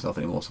to kill myself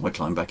anymore, so I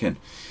climbed back in.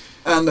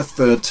 And the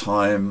third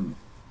time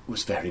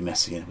was very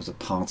messy. There was a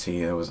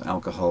party, there was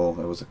alcohol,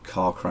 there was a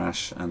car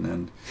crash, and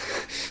then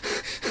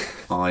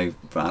I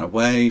ran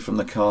away from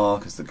the car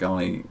because the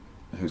guy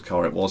whose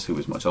car it was, who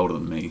was much older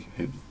than me,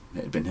 who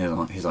it had been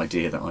his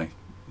idea that I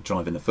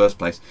drive in the first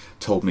place,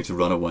 told me to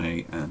run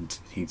away and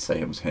he'd say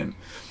it was him.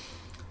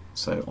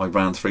 So I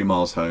ran 3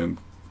 miles home,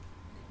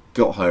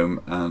 got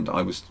home, and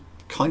I was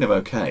kind of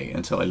okay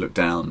until I looked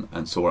down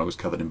and saw I was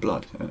covered in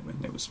blood,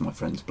 and it was my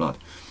friend's blood.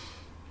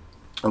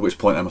 At which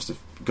point I must have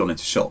gone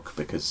into shock,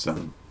 because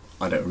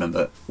I don't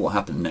remember what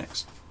happened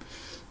next.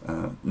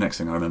 Next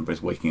thing I remember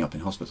is waking up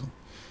in hospital.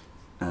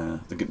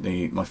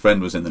 My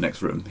friend was in the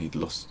next room. He'd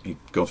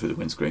gone through the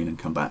windscreen and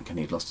come back, and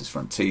he'd lost his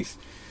front teeth,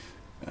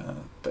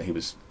 but he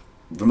was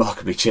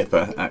remarkably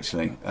chipper,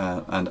 actually,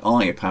 and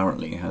I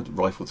apparently had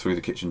rifled through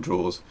the kitchen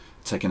drawers,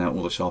 taken out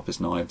all the sharpest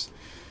knives,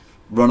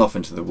 run off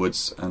into the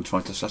woods and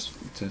tried to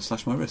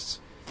slash my wrists.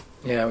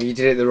 Yeah, well, you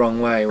did it the wrong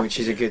way, which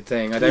is a good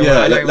thing. I don't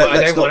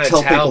want to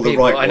tell people. The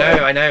right way.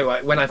 I know.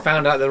 When I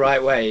found out the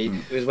right way,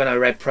 it was when I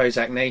read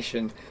Prozac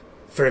Nation.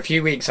 For a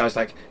few weeks I was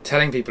like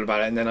telling people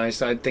about it, and then I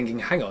started thinking,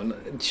 hang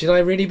on, should I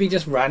really be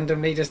just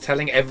randomly just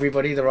telling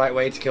everybody the right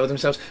way to kill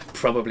themselves?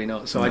 Probably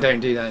not, so no. I don't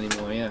do that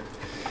anymore, yeah.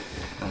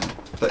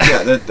 But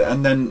yeah,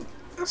 and then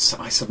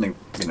I suddenly,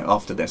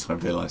 after this, I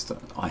realised that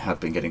I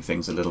had been getting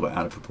things a little bit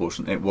out of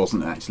proportion. It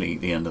wasn't actually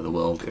the end of the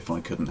world if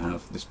I couldn't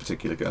have this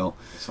particular girl.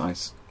 So I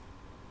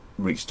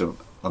reached a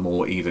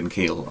more even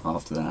keel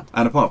after that.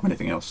 And apart from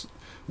anything else,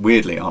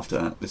 weirdly after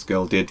that, this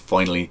girl did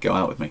finally go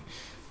out with me.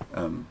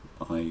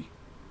 I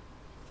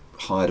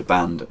hired a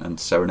band and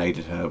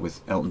serenaded her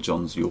with Elton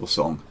John's Your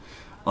Song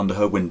under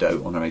her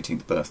window on her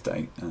 18th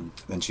birthday, and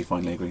then she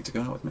finally agreed to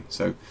go out with me.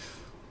 So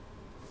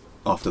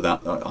after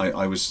that,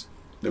 there was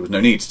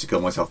no need to kill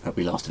myself.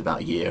 We lasted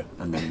about a year,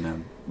 and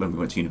then when we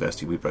went to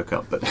university, we broke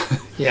up. But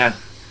yeah,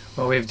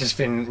 well, we've just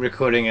been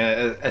recording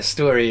a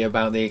story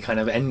about the kind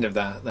of end of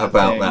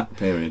that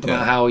period,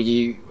 about how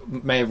you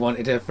may have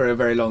wanted her for a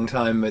very long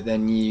time, but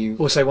then you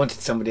also wanted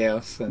somebody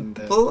else. And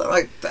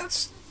I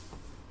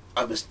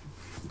was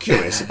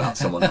curious about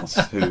someone else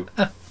who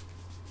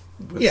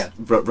was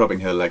rubbing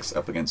her legs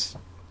up against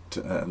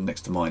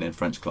next to mine in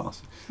French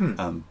class.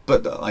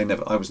 But I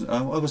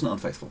wasn't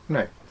unfaithful.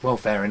 No, well,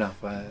 fair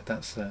enough.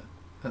 That's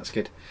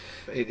good.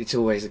 It's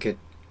always a good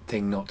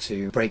thing not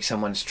to break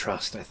someone's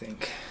trust, I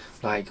think.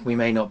 Like, we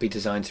may not be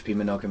designed to be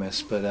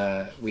monogamous,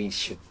 but we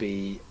should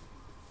be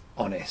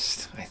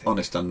honest, I think.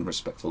 Honest and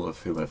respectful of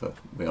whoever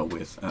we are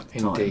with at the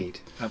time. Indeed,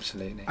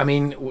 absolutely. I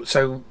mean,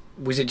 so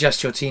was it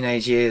just your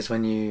teenage years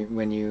when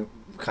you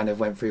kind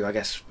of went through, I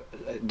guess,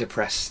 a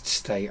depressed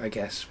state, I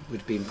guess,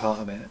 would be part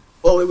of it?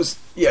 Well,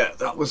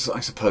 that was,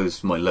 I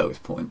suppose, my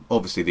lowest point.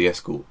 Obviously, the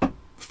escort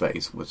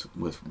phase was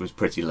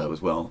pretty low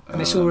as well.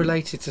 And it's all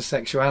related to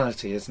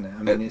sexuality, isn't it?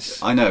 I mean,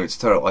 I know, it's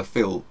terrible. I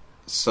feel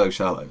so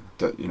shallow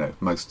that, you know,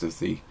 most of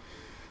the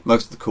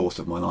course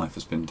of my life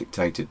has been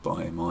dictated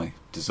by my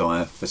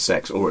desire for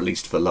sex, or at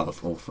least for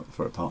love, or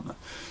for a partner.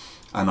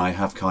 And I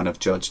have kind of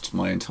judged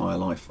my entire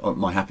life.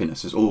 My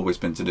happiness has always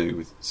been to do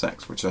with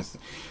sex, which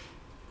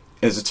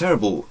is a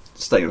terrible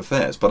state of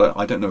affairs, but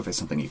I don't know if it's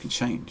something you can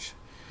change.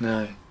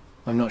 No,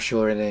 I'm not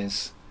sure it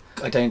is.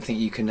 I don't think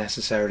you can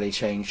necessarily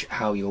change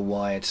how you're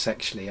wired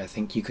sexually. I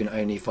think you can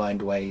only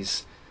find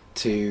ways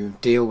to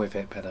deal with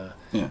it better.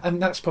 Yeah.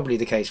 And that's probably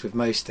the case with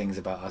most things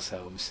about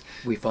ourselves.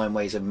 We find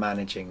ways of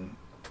managing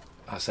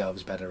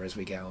ourselves better as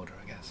we get older,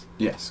 I guess.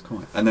 Yes,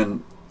 quite. And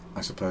then,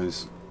 I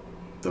suppose,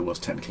 there was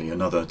technically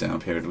another down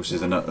period, which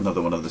is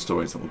another one of the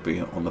stories that will be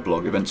on the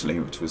blog eventually,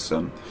 which was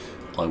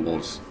I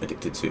was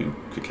addicted to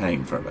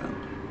cocaine for about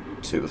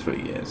 2 or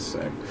 3 years.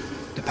 So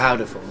the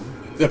powder form.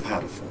 The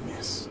powder form,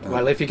 yes.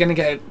 Well, if you're going to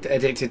get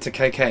addicted to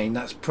cocaine,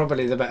 that's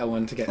probably the better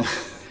one to get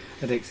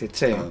addicted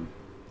to.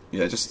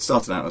 Yeah, it just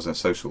started out as a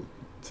social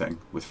thing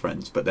with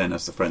friends, but then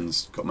as the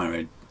friends got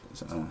married,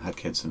 had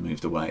kids and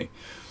moved away,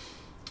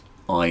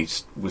 I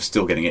was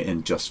still getting it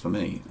in just for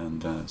me,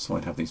 and so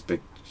I'd have these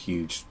big,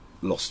 huge,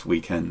 lost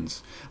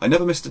weekends. I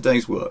never missed a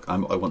day's work. I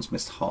once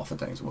missed half a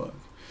day's work.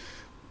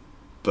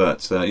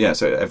 But, so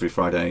every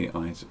Friday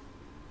I'd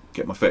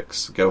get my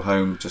fix, go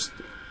home, just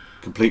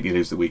completely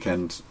lose the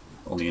weekend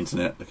on the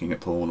internet, looking at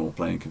porn or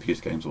playing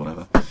computer games or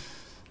whatever.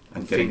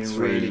 And feeling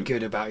through... really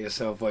good about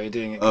yourself while you're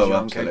doing it because you're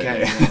on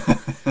cocaine.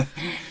 Yeah.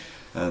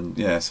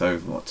 And so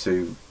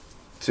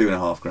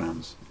 2.5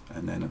 grams,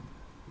 and then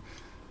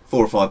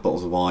 4 or 5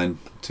 bottles of wine,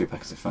 2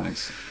 packets of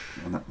fags,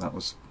 and that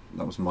was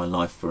my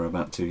life for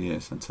about 2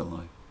 years until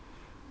I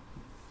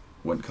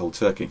went cold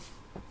turkey.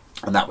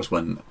 And that was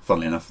when,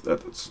 funnily enough,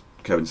 that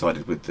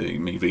coincided with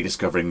me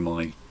rediscovering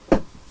my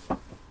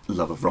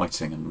love of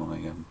writing and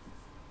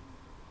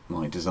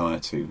my desire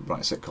to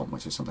write a sitcom,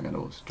 which is something I'd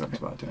always dreamt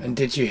about doing. And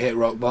did you hit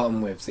rock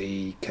bottom with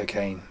the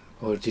cocaine,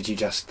 or did you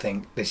just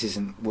think, this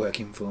isn't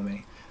working for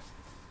me?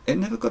 It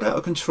never got out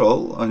of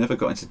control. I never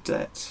got into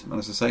debt. And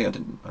as I say, I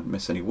didn't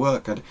miss any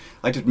work.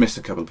 I did miss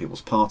a couple of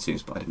people's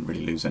parties, but I didn't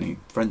really lose any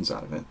friends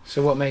out of it.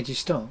 So what made you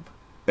stop?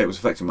 It was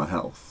affecting my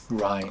health.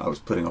 Right. I was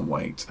putting on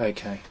weight.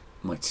 Okay.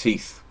 My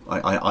teeth.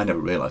 I never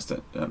realised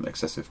that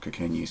excessive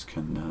cocaine use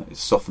it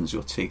softens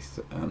your teeth.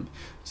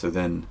 So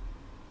then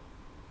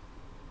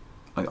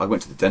I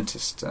went to the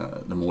dentist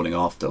the morning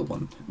after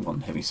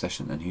one heavy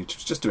session, and he was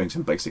just doing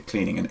some basic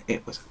cleaning, and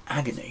it was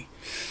agony.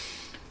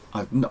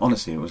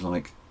 Honestly, it was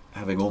like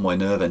having all my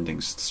nerve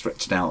endings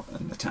stretched out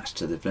and attached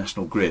to the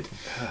national grid.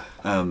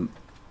 And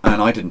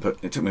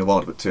it took me a while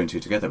to put 2 and 2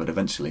 together, but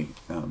eventually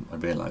I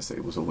realised that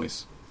it was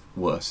always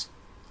worse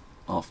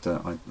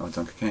after I'd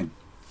done cocaine.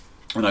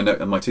 And I know,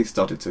 and my teeth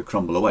started to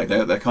crumble away.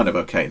 They're kind of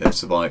okay. They've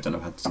survived, and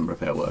I've had some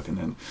repair work, and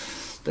then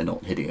they're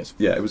not hideous.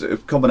 Yeah, it was a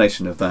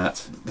combination of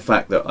that, the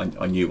fact that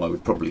I knew I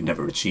would probably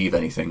never achieve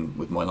anything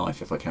with my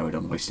life if I carried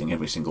on wasting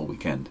every single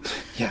weekend.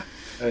 Yeah,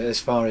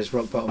 as far as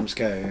rock bottoms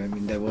go, I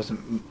mean, there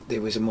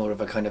was more of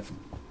a kind of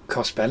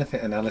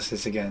cost-benefit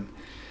analysis again.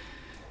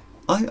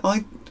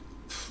 I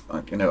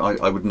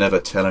would never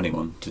tell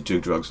anyone to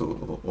do drugs,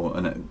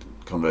 and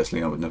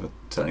conversely, I would never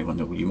tell anyone,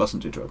 no, you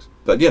mustn't do drugs.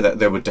 But yeah,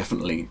 there were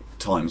definitely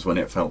times when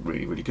it felt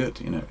really, really good.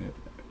 You know,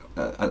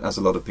 as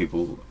a lot of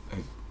people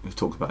who've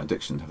talked about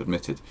addiction have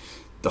admitted,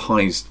 the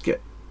highs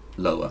get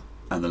lower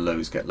and the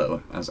lows get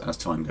lower as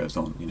time goes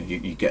on. You know,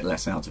 you get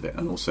less out of it,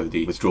 and also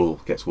the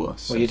withdrawal gets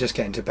worse. Well, you're just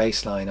getting to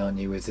baseline, aren't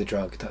you, with the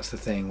drug? That's the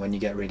thing. When you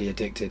get really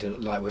addicted,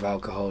 like with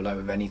alcohol, like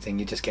with anything,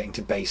 you're just getting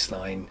to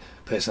baseline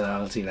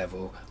personality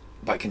level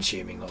by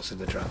consuming lots of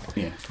the drug.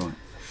 Yeah, right.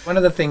 One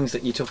of the things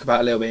that you talk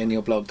about a little bit in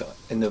your blog,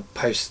 in the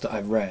posts that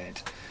I've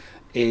read,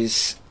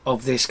 is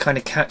of this kind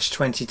of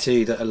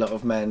catch-22 that a lot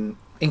of men,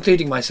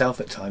 including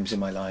myself at times in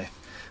my life,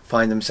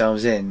 find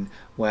themselves in,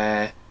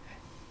 where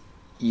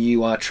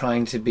you are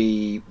trying to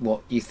be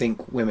what you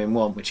think women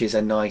want, which is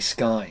a nice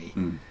guy.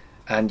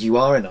 And you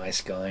are a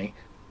nice guy,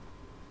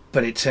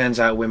 but it turns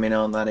out women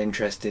aren't that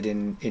interested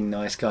in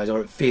nice guys,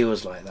 or it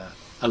feels like that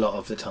a lot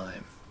of the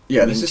time.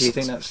 Yeah, do you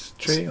think that's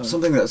true?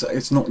 Something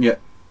it's not yet.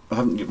 I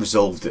haven't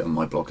resolved it on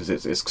my blog, because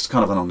it's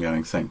kind of an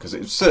ongoing thing, because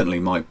it's certainly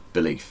my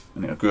belief. I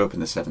mean, I grew up in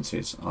the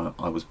 70s.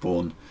 I was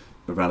born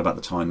around about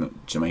the time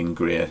that Germaine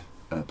Greer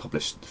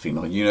published The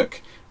Female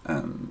Eunuch.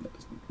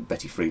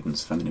 Betty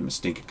Friedan's Feminine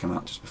Mystique had come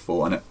out just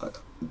before, and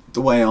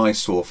the way I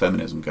saw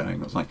feminism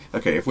going, I was like,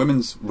 okay, if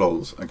women's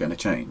roles are going to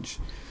change,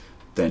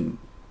 then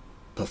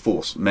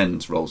perforce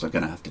men's roles are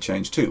going to have to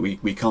change too.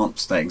 We can't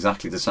stay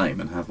exactly the same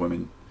and have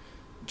women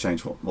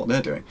change what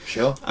they're doing.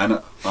 Sure.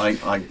 And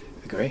I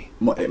agree.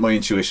 My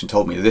intuition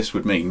told me this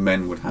would mean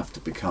men would have to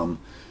become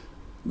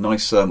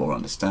nicer, more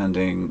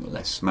understanding,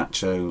 less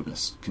macho,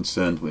 less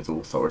concerned with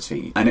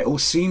authority, and it all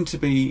seemed to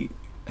be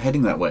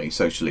heading that way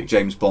socially.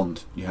 James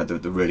Bond, you had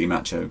the really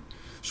macho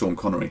Sean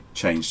Connery,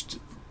 changed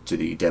to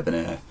the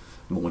debonair,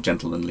 more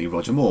gentlemanly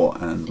Roger Moore,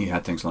 and you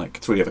had things like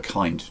Three of a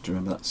Kind. Do you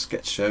remember that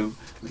sketch show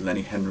with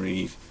Lenny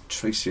Henry,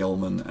 Tracy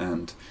Ullman,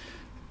 and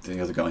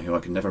the other guy who I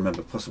can never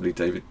remember, possibly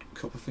David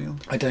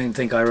Copperfield. I don't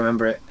think I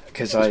remember it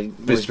because I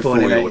was before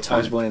born in your time. I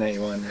was born in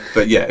 81.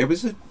 But yeah, it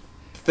was a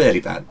fairly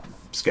bad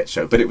sketch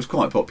show, but it was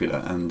quite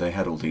popular, and they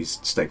had all these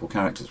staple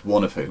characters,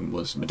 one of whom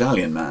was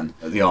Medallion Man,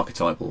 the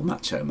archetypal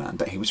macho man,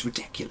 but he was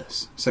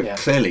ridiculous. So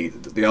clearly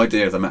the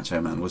idea of the macho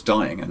man was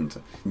dying,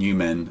 and new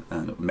men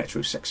and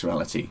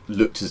metrosexuality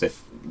looked as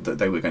if that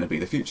they were going to be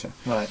the future.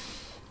 Right.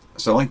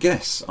 So I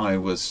guess I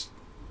was,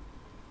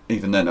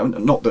 even then,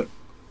 not that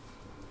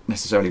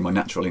necessarily my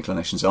natural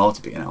inclinations are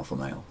to be an alpha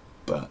male,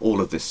 but all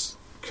of this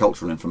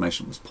cultural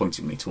information was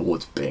pointing me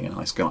towards being a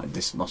nice guy.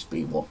 This must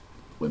be what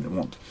women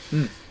want.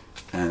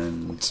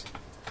 And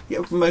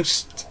yeah,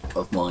 most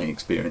of my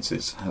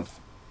experiences have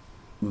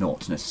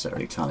not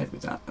necessarily tallied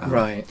with that.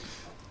 Right.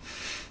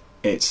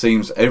 It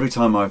seems every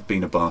time I've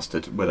been a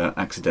bastard, whether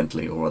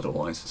accidentally or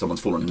otherwise,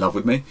 someone's fallen in love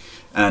with me,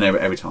 and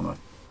every time I've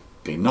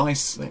been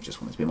nice, they've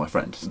just wanted to be my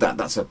friend.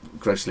 That's a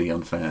grossly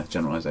unfair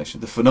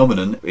generalisation. The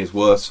phenomenon is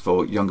worse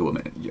for younger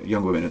women.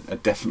 Younger women are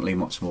definitely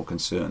much more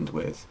concerned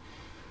with,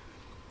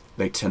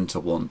 they tend to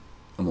want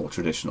a more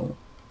traditional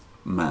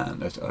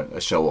man, a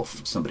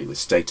show-off, somebody with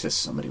status,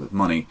 somebody with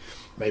money.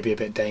 Maybe a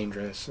bit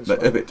dangerous as A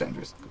well. bit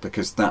dangerous,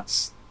 because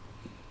that's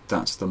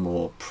the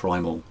more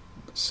primal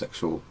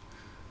sexual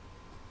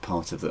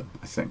part of them,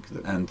 I think.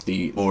 And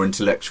the more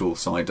intellectual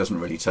side doesn't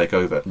really take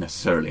over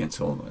necessarily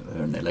until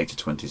they're in their later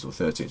 20s or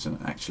 30s, and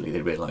actually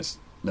they realise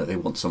that they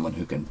want someone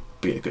who can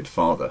be a good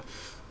father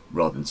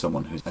rather than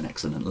someone who's an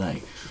excellent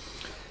lay.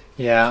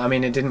 Yeah, I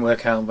mean, it didn't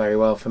work out very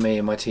well for me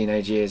in my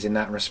teenage years in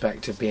that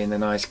respect of being the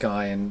nice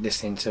guy and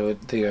listening to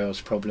the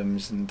girls'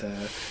 problems and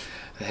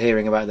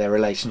hearing about their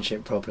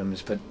relationship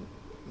problems, but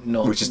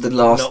not, which is the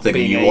last thing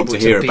you want to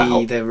hear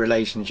about. The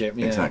relationship,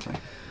 yeah. Exactly.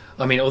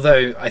 I mean,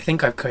 although I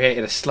think I've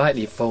created a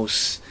slightly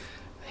false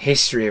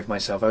history of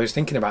myself. I was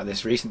thinking about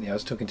this recently. I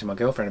was talking to my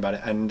girlfriend about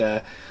it, and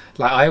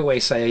like I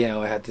always say,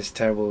 I had this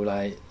terrible,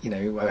 I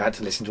had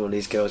to listen to all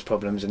these girls'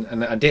 problems,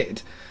 and I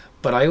did.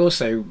 But I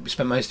also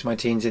spent most of my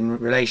teens in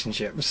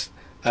relationships.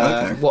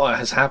 Okay. What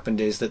has happened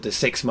is that the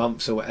 6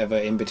 months or whatever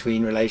in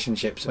between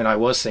relationships, when I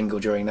was single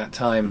during that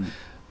time,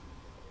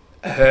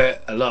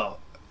 hurt a lot.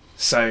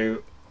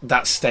 So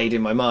that stayed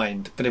in my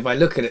mind. But if I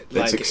look at it,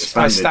 like if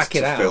I stack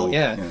it out,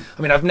 I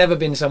mean, I've never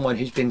been someone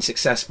who's been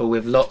successful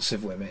with lots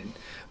of women,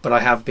 but I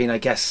have been, I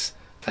guess,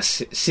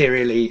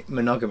 serially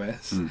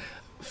monogamous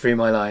through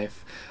my life.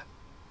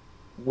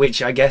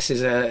 Which I guess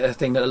is a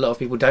thing that a lot of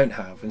people don't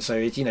have, and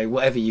so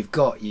whatever you've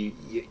got, you're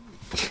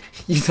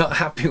not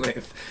happy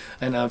with.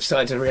 And I've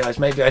started to realise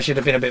maybe I should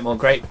have been a bit more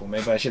grateful.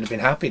 Maybe I should have been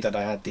happy that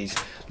I had these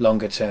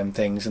longer term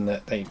things and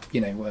that they,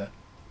 were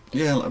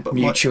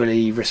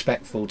mutually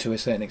respectful to a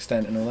certain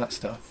extent and all that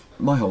stuff.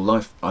 My whole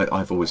life,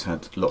 I've always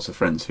had lots of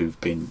friends who've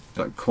been,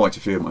 like quite a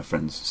few of my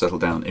friends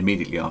settled down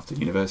immediately after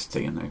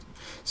university, and they're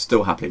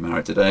still happily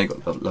married today,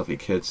 got lovely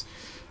kids,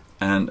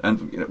 and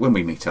when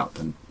we meet up,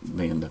 and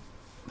me and the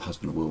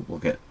husband will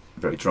get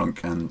very drunk,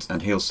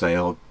 and he'll say,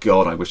 "Oh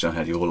God, I wish I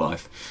had your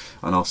life,"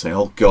 and I'll say,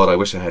 "Oh God, I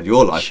wish I had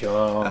your life."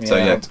 Sure. So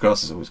the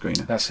grass is always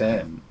greener. That's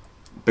it.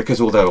 Because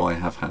although I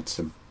have had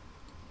some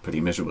pretty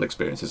miserable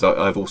experiences,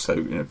 I've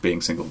also, being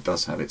single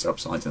does have its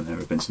upsides, and there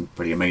have been some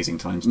pretty amazing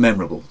times,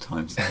 memorable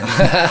times,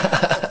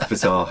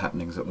 bizarre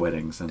happenings at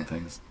weddings and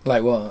things.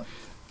 Like what?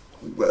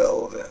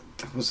 Well,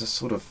 there was a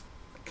sort of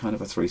kind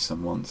of a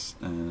threesome once,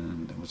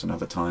 and there was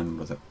another time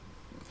with a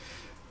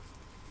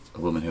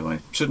woman who I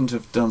shouldn't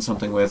have done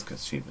something with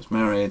because she was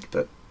married,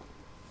 but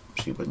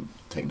she wouldn't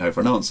take no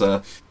for an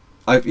answer.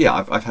 I've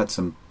had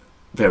some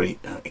very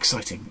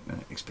exciting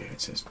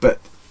experiences, but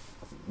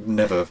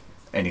never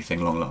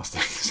anything long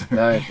lasting. So.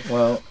 No,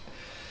 well,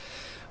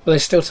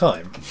 there's still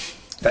time.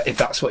 If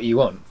that's what you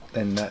want,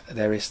 then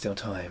there is still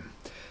time.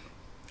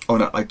 Oh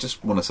no, I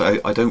just want to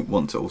say I don't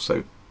want to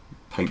also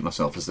paint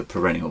myself as the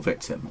perennial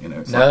victim.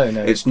 It's no.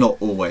 It's not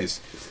always.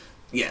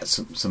 Yeah,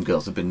 some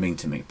girls have been mean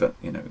to me, but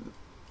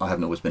I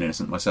haven't always been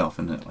innocent myself,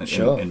 and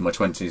in my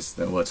 20s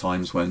there were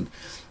times when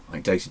I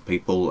dated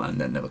people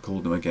and then never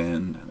called them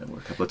again, and there were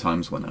a couple of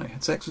times when I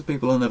had sex with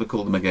people and never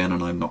called them again,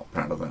 and I'm not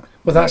proud of that.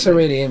 Well, that's a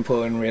really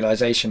important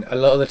realisation. A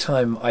lot of the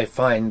time I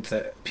find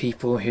that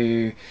people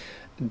who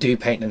do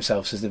paint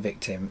themselves as the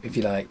victim, if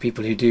you like,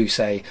 people who do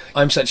say,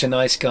 "I'm such a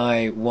nice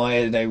guy, why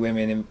are no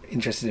women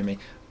interested in me?"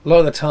 A lot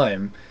of the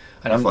time,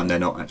 and I find they're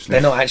not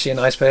actually a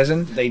nice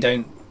person. They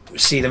don't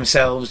see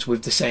themselves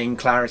with the same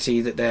clarity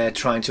that they're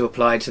trying to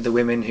apply to the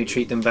women who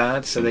treat them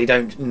bad, so they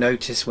don't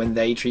notice when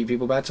they treat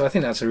people bad. So I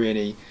think that's a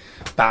really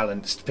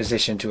balanced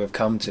position to have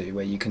come to,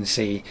 where you can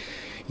see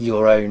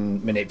your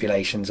own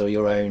manipulations or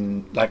your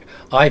own, like,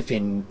 I've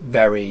been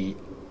very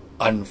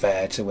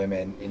unfair to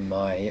women in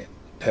my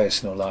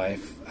personal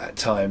life at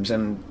times,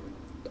 and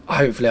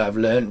hopefully I've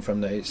learned from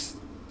those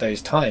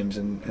times,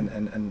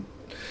 and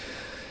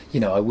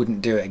I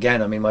wouldn't do it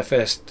again. I mean, my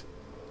first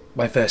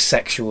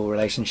sexual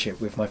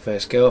relationship with my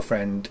first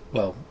girlfriend,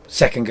 well,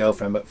 second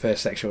girlfriend, but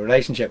first sexual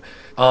relationship,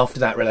 after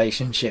that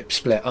relationship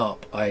split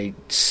up, I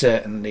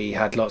certainly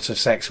had lots of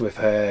sex with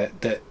her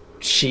that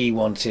she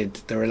wanted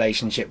the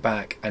relationship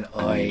back and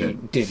I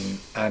didn't,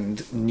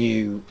 and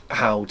knew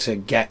how to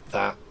get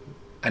that,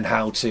 and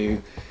how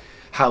to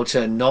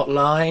not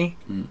lie,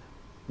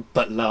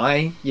 but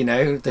lie, you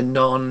know, the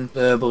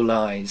non-verbal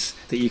lies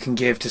that you can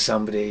give to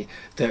somebody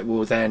that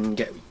will then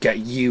get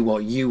you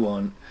what you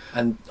want.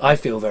 And I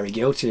feel very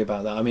guilty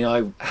about that. I mean,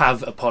 I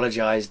have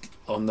apologised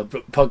on the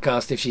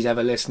podcast if she's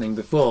ever listening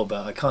before,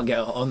 but I can't get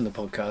her on the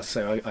podcast,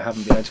 so I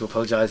haven't been able to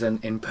apologise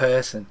in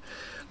person.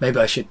 Maybe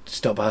I should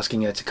stop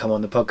asking her to come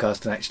on the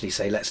podcast and actually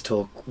say, let's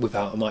talk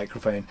without a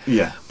microphone.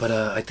 Yeah. But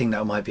I think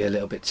that might be a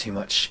little bit too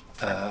much.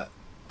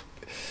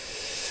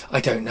 I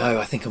don't know.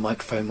 I think a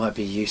microphone might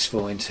be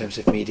useful in terms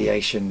of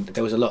mediation.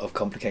 There was a lot of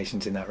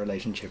complications in that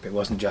relationship. It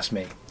wasn't just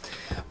me,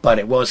 but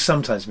it was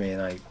sometimes me,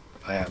 and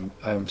I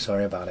am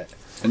sorry about it.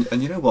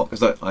 And you know what?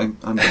 Because I'm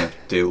going to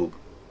deal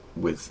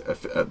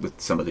with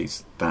some of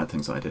these bad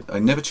things I did. I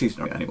never cheated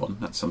on anyone.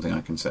 That's something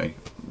I can say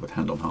with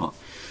hand on heart.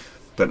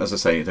 But as I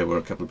say, there were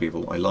a couple of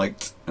people I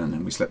liked, and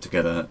then we slept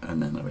together, and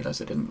then I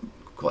realised I didn't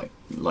quite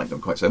like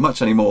them quite so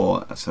much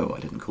anymore, so I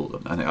didn't call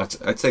them. And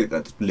I'd say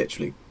that's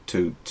literally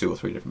two or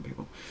three different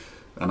people,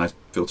 and I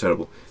feel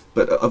terrible.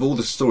 But of all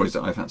the stories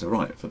that I've had to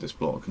write for this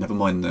blog, never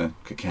mind the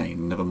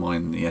cocaine, never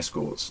mind the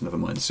escorts, never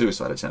mind the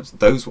suicide attempts,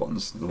 those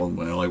ones, the one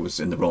where I was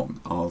in the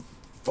wrong, are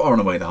far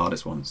and away the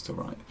hardest ones to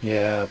write.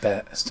 Yeah, I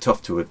bet. It's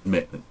tough to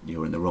admit that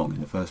you're in the wrong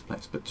in the first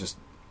place, but just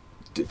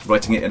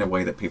writing it in a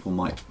way that people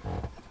might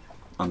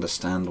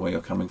understand where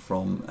you're coming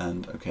from,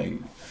 and okay,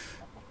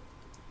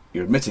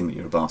 you're admitting that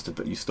you're a bastard,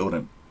 but you still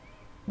don't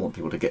want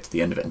people to get to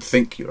the end of it and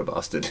think you're a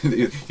bastard.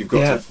 You've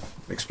got to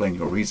explain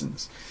your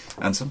reasons,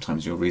 and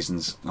sometimes your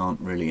reasons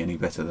aren't really any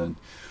better than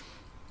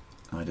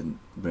I didn't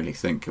really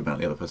think about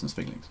the other person's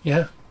feelings.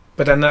 Yeah,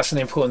 but then that's an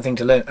important thing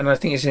to learn, and I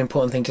think it's an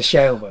important thing to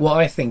share. What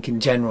I think in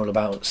general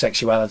about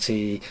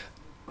sexuality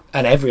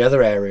and every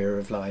other area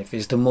of life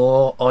is the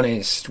more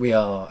honest we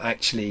are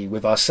actually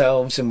with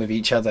ourselves and with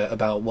each other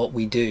about what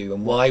we do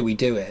and why we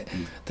do it,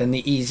 then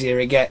the easier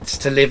it gets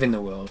to live in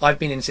the world. I've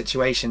been in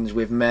situations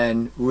with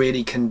men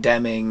really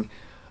condemning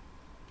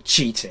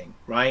cheating,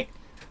 right?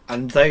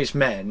 And those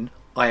men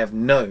I have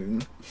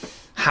known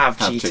have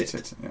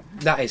cheated. Yeah.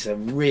 That is a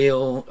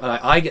real...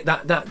 I get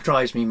that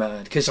drives me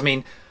mad, because I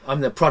mean,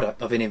 I'm the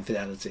product of an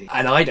infidelity,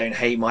 and I don't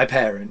hate my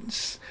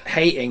parents.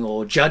 Hating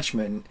or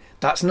judgment,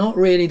 that's not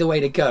really the way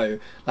to go.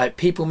 Like,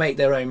 people make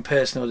their own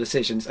personal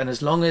decisions, and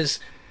as long as,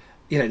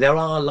 you know, there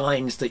are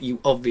lines that you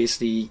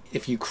obviously,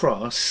 if you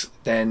cross,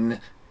 then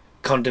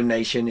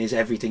condemnation is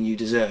everything you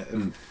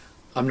deserve.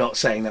 I'm not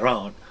saying there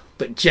aren't,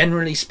 but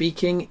generally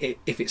speaking,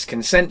 if it's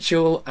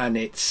consensual and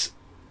it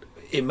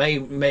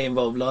may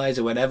involve lies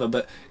or whatever,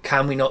 but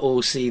can we not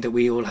all see that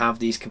we all have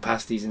these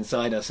capacities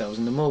inside ourselves?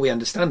 And the more we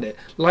understand it,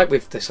 like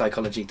with the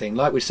psychology thing,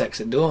 like with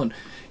Sex at Dawn,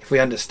 if we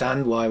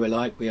understand why we're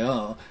like we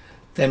are,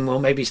 then we'll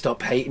maybe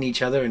stop hating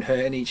each other and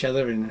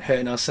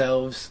hurting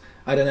ourselves.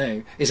 I don't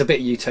know. It's a bit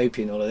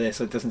utopian, all of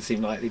this. It doesn't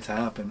seem likely to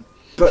happen.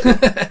 But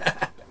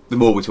the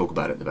more we talk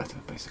about it, the better,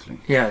 basically.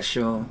 Yeah,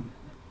 sure.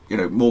 You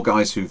know, more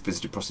guys who've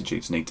visited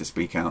prostitutes need to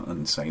speak out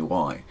and say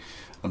why,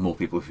 and more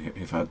people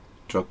who've had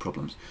drug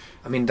problems.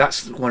 I mean,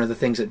 that's one of the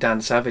things that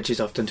Dan Savage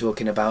is often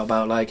talking about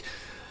like,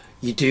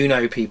 you do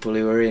know people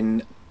who are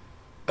in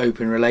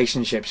open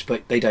relationships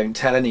but they don't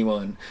tell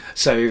anyone,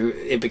 so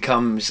it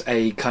becomes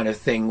a kind of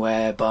thing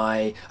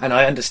whereby, and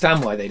I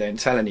understand why they don't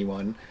tell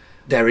anyone,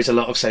 there is a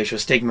lot of social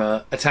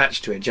stigma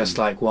attached to it, just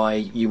like why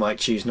you might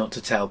choose not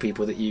to tell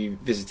people that you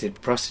visited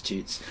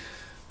prostitutes.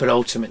 But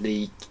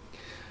ultimately,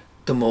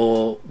 the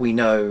more we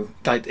know,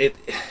 like,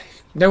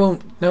 no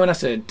one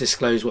has to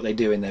disclose what they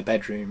do in their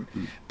bedroom,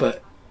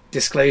 but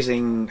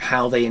disclosing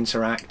how they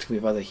interact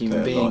with other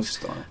human beings,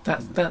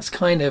 that's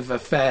kind of a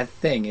fair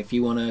thing if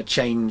you want to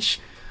change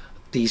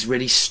these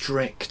really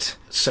strict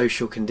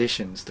social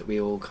conditions that we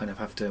all kind of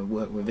have to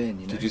work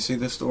within, you know. Did you see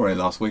the story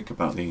last week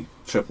about the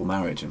triple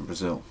marriage in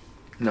Brazil?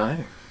 No.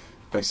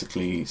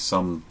 Basically,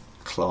 some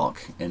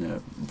clerk in a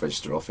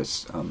register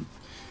office,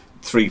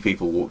 3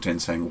 people walked in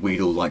saying, we'd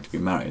all like to be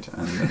married,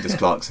 and this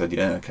clerk said,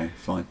 yeah, okay,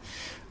 fine.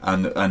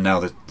 And now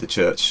the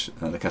church,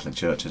 the Catholic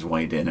Church, has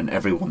weighed in, and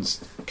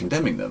everyone's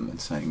condemning them and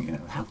saying, you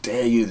know, how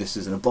dare you, this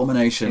is an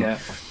abomination. Yeah.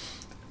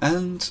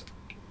 And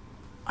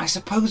I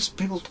suppose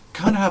people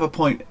kind of have a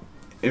point,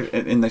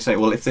 and they say,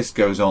 well, if this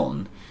goes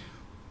on,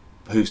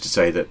 who's to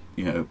say that,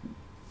 you know,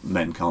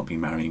 men can't be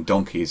marrying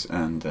donkeys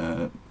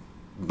and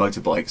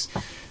motorbikes?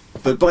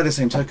 But by the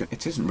same token,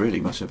 it isn't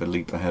really much of a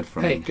leap ahead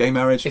from gay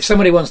marriage. If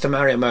somebody wants to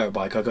marry a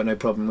motorbike, I've got no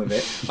problem with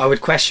it. I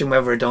would question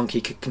whether a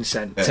donkey could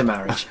consent to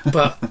marriage.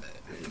 But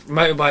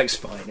motorbike's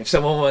fine. If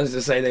someone wants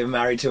to say they were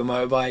married to a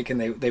motorbike and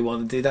they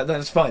want to do that,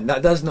 that's fine.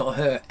 That does not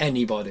hurt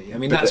anybody. I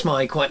mean, that's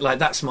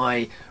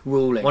my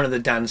ruling. One of the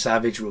Dan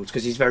Savage rules,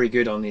 because he's very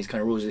good on these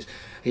kind of rules, is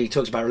he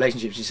talks about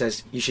relationships. He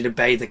says you should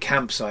obey the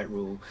campsite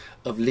rule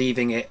of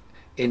leaving it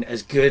in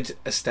as good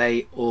a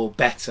state or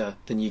better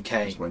than you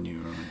came. When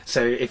you arrive.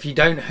 So if you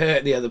don't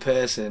hurt the other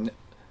person,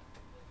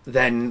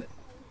 then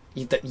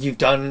you've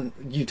done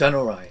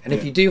all right. And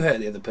if you do hurt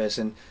the other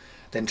person,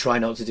 then try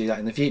not to do that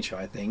in the future,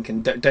 I think.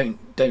 And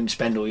don't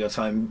spend all your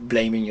time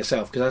blaming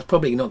yourself, because that's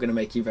probably not going to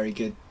make you very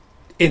good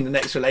in the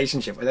next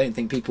relationship. I don't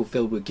think people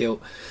filled with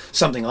guilt.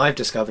 Something I've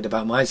discovered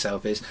about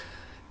myself is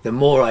the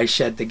more I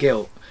shed the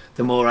guilt,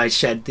 the more I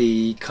shed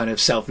the kind of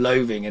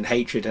self-loathing and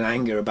hatred and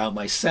anger about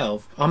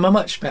myself, I'm a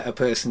much better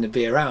person to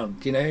be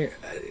around. You know,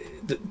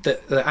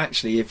 that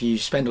actually, if you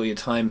spend all your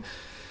time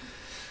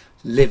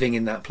living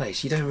in that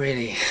place, you don't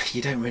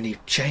really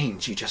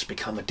change. You just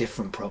become a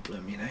different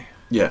problem. You know.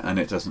 Yeah, and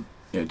it doesn't.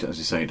 As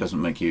you say, it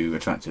doesn't make you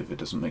attractive. It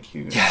doesn't make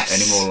you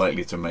any more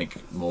likely to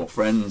make more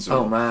friends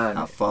or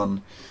have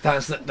fun.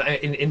 That's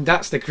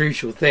the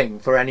crucial thing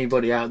for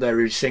anybody out there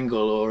who's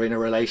single or in a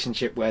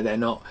relationship where they're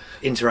not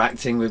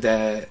interacting with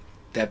their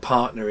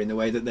partner in the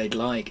way that they'd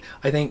like.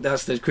 I think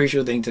that's the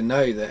crucial thing to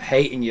know, that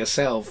hating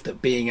yourself,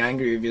 that being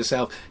angry with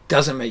yourself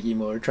doesn't make you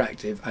more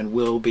attractive and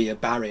will be a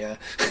barrier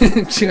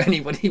to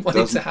anybody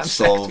wanting to have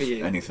sex with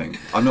you. Anything.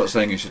 I'm not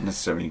saying you should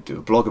necessarily do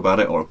a blog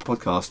about it or a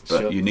podcast,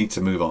 but you need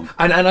to move on.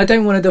 And I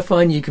don't want to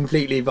define you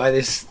completely by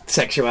this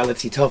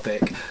sexuality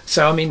topic.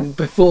 So, I mean,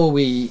 before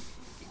we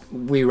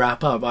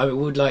wrap up, I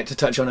would like to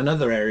touch on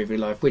another area of your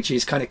life, which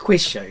is kind of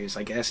quiz shows,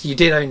 I guess. You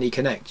did Only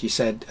Connect. You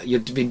said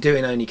you'd been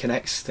doing Only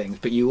Connect's things,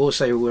 but you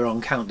also were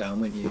on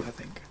Countdown, weren't you, I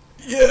think?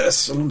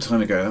 Yes, a long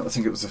time ago. I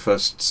think it was the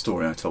first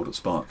story I told at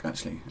Spark,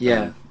 actually.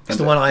 Yeah, it's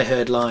the one I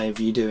heard live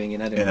you doing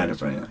in Edinburgh. In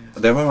Edinburgh, yeah.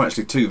 There are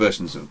actually two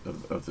versions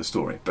of the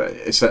story, but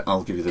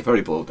I'll give you the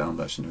very boiled down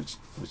version,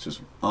 which was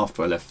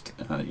after I left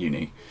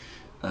uni.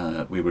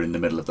 We were in the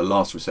middle of the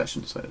last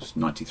recession, so it was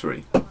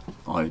 93.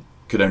 I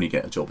could only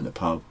get a job in the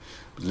pub,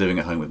 was living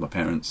at home with my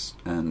parents,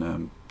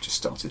 and just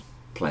started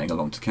playing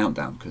along to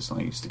Countdown, because I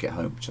used to get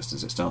home just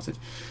as it started.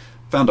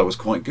 Found I was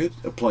quite good,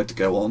 applied to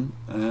go on,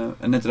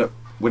 and ended up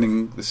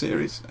winning the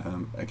series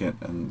again.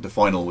 And the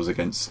final was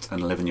against an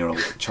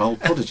 11-year-old child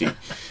prodigy,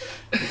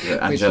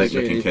 angelic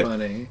looking really kid.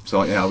 Funny. So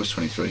I was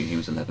 23, he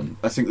was 11.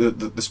 I think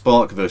the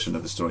Spark version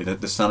of the story, the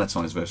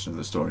sanitised version of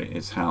the story,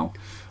 is how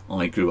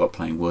I grew up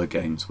playing word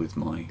games with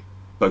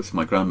both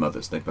my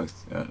grandmothers. They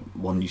both,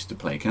 one used to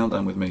play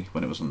Countdown with me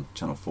when it was on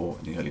Channel 4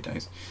 in the early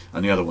days,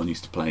 and the other one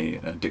used to play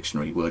a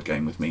dictionary word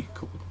game with me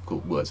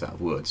called Words Out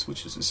of Words,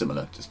 which is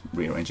similar, just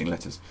rearranging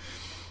letters.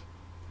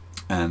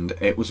 And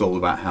it was all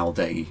about how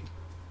they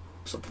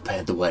sort of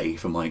prepared the way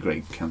for my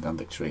great Countdown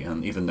victory.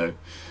 And even though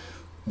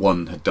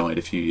one had died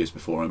a few years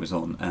before I was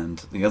on, and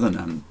the other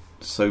Nan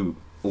so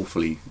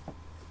awfully,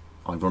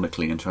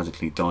 ironically and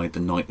tragically, died the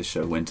night the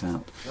show went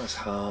out. That's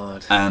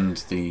hard. And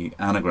the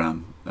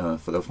anagram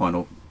for the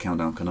final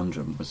Countdown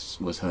conundrum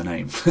was her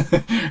name,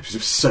 which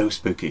was so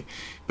spooky.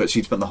 But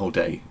she'd spent the whole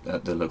day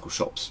at the local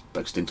shops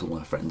boasting to all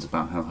her friends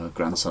about how her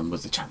grandson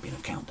was the champion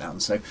of Countdown.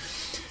 So,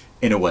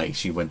 in a way,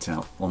 she went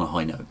out on a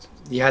high note.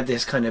 You had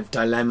this kind of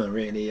dilemma,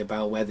 really,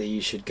 about whether you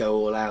should go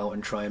all out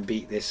and try and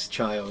beat this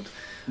child.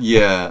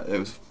 Yeah, it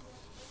was.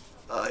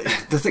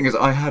 The thing is,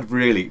 I had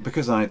really,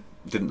 because I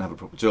didn't have a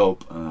proper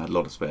job and I had a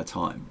lot of spare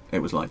time, it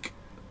was like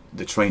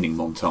the training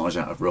montage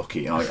out of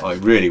Rocky. I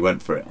really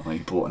went for it. I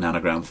bought an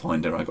anagram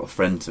finder. I got a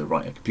friend to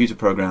write a computer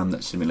program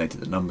that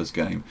simulated the numbers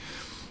game.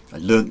 I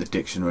learnt the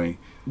dictionary.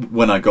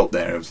 When I got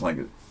there, it was like,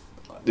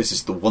 this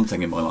is the one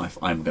thing in my life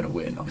I'm going to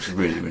win. I was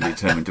really, really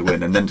determined to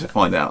win. And then to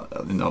find out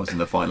I was in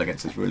the final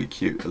against this really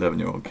cute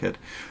 11-year-old kid,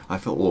 I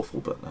felt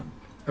awful. But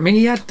I mean,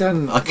 he had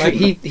done.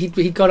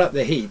 He got up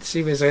the heats.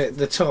 He was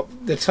the top.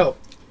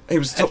 He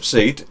was the top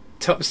seed.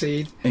 Top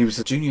seed. He was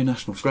the junior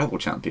national Scrabble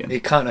champion.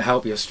 It can't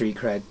help your street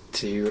cred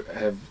to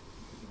have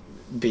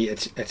beat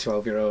a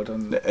 12-year-old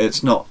on.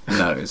 It's not.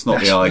 No, it's not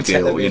the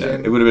ideal. Television. You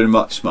know, it would have been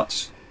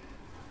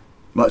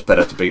much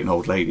better to beat an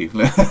old lady.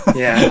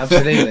 Yeah,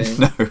 absolutely.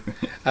 No.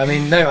 I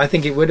mean, no, I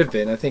think it would have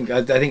been. I think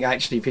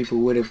actually people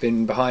would have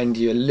been behind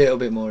you a little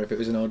bit more if it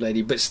was an old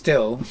lady. But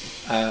still,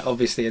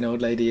 obviously, an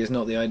old lady is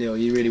not the ideal.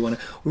 You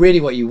really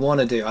what you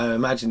want to do. I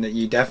imagine that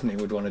you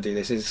definitely would want to do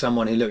this. Is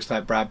someone who looks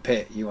like Brad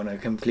Pitt. You want to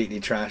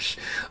completely trash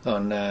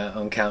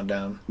on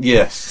Countdown.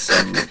 Yes,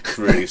 some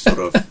really sort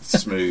of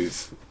smooth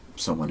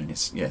someone in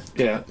his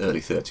early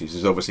 30s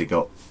who's obviously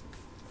got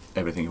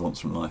everything he wants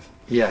from life.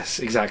 Yes,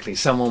 exactly.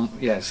 Someone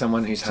who's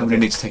somebody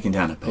needs taking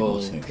down a peg or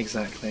two.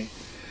 Exactly.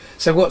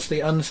 So what's the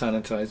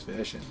unsanitised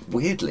version?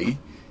 Weirdly,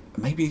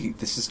 maybe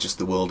this is just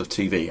the world of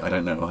TV. I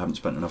don't know. I haven't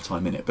spent enough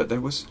time in it, but there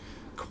was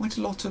quite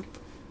a lot of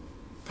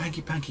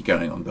panky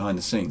going on behind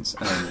the scenes.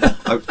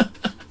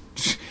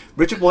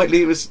 Richard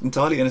Whiteley was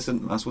entirely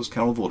innocent, as was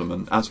Carol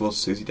Vorderman, as was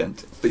Susie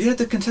Dent. But yeah,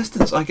 the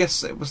contestants, I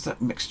guess it was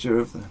that mixture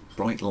of the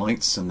bright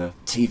lights and the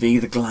TV,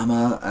 the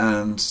glamour,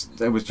 and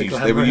there were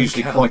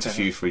usually quite a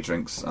few free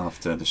drinks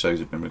after the shows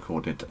had been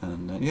recorded.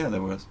 And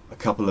there were a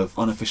couple of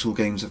unofficial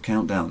games of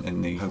Countdown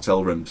in the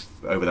hotel rooms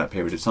over that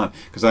period of time,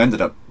 because I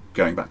ended up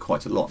going back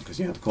quite a lot, because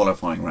you had the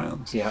qualifying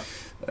rounds,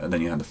 and then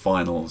you had the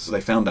finals.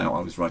 They found out I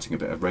was writing a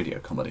bit of radio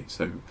comedy,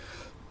 so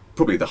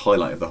probably the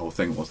highlight of the whole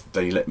thing was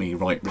they let me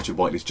write Richard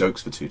Whiteley's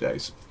jokes for 2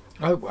 days.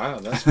 Oh wow,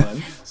 that's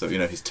fun. So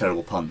his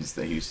terrible puns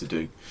that he used to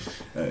do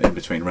in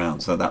between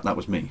rounds. So that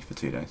was me for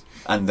 2 days.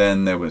 And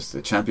then there was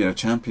the Champion of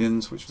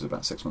Champions, which was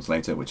about 6 months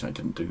later, which I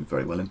didn't do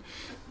very well in.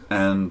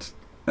 and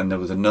there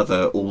was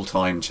another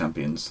all-time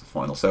champions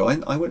final. So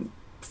I went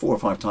 4 or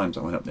 5 times.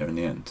 I went up there in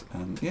the end,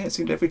 and yeah, it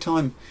seemed every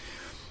time.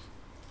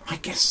 I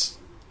guess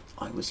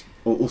I was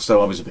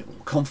a bit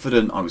more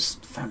confident. I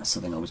found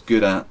something I was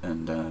good at,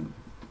 and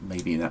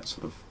maybe that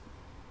sort of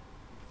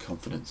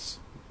confidence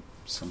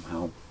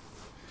somehow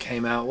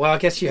came out. Well, I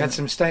guess you had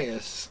some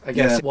status. I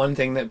guess one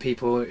thing that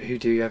people who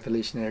do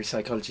evolutionary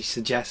psychology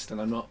suggest, and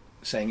I'm not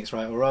saying it's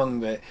right or wrong,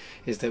 but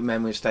is that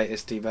men with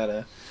status do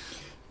better.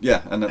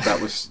 Yeah, and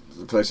that was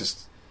the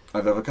closest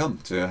I've ever come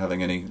to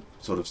having any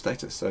sort of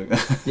status. So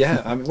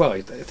yeah, I mean, well,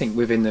 I think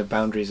within the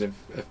boundaries of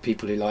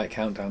people who like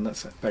Countdown,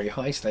 that's a very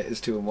high status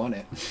to have won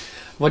it.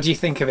 What do you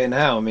think of it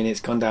now? I mean, it's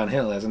gone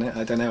downhill, hasn't it?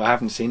 I don't know. I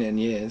haven't seen it in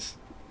years.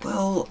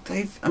 Well,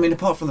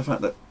 apart from the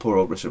fact that poor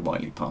old Richard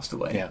Whiteley passed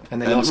away, yeah,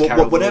 and they lost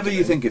Carol whatever Vorderman.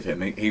 you think of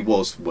him, he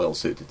was well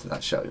suited to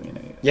that show. You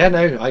know. Yeah, no,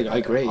 I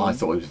agree. I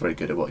thought he was very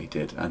good at what he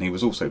did, and he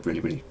was also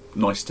really, really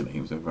nice to me. He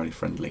was a very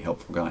friendly,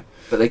 helpful guy.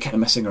 But they kept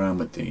messing around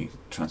with the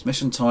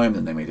transmission time,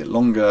 then they made it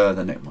longer,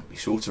 then it might be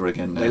shorter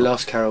again. Now. They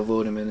lost Carol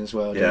Vorderman as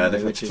well. Yeah, they?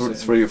 they've had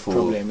 3 or 4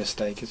 probably a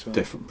mistake as well.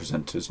 Different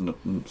presenters,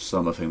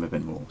 some of whom have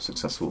been more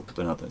successful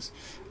than others.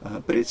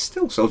 But it's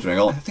still soldiering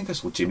on. I think I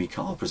saw Jimmy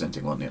Carr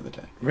presenting one the other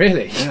day.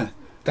 Really? Yeah.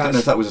 I don't know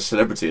if that was a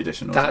celebrity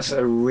edition or That's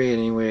something. a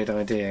really weird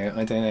idea.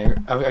 I don't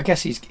know. I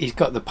guess he's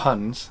got the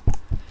puns.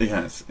 He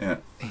has, yeah.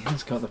 He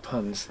has got the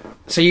puns.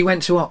 So you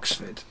went to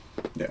Oxford.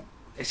 Yeah.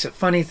 It's a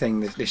funny thing,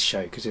 this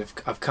show, because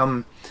I've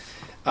come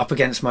up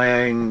against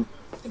my own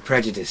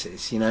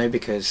prejudices, you know,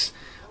 because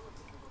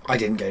I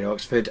didn't go to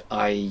Oxford.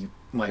 My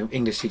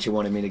English teacher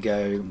wanted me to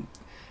go,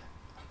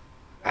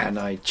 and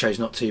I chose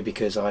not to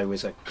because I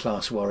was a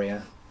class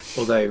warrior.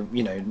 Although,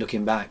 you know,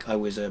 looking back, I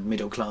was a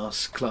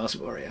middle-class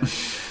warrior.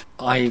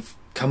 I've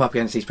come up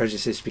against these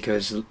prejudices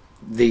because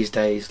these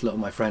days a lot of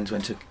my friends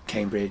went to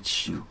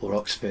Cambridge or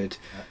Oxford,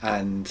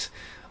 and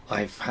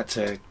I've had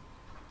to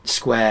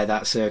square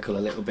that circle a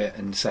little bit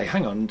and say,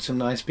 hang on, some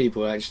nice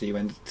people actually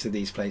went to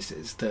these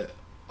places that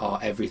are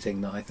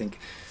everything that I think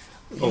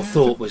or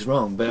thought was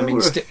wrong. But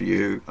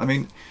I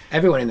mean,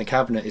 everyone in the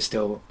cabinet is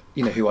still,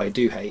 you know, who I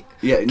do hate.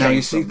 Yeah, now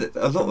you see that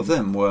a lot of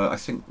them were, I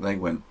think they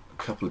went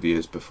a couple of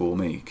years before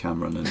me,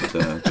 Cameron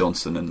and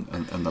Johnson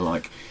and the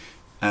like.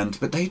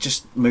 But they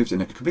just moved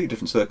in a completely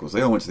different circles.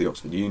 They all went to the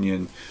Oxford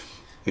Union.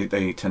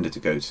 They tended to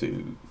go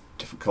to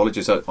different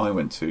colleges. I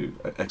went to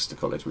Exeter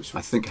College, which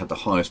I think had the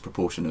highest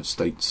proportion of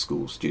state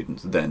school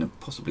students then, and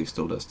possibly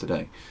still does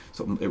today.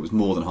 So it was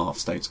more than half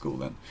state school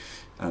then.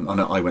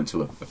 And I went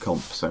to a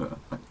comp, so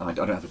I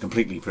don't have a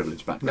completely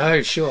privileged background.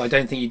 No, sure, I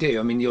don't think you do.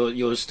 I mean,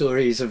 your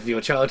stories of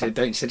your childhood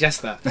don't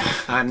suggest that.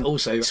 And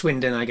also,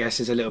 Swindon, I guess,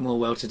 is a little more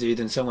well-to-do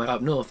than somewhere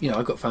up north. You know,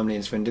 I've got family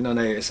in Swindon. I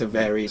know it's a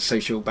very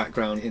social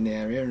background in the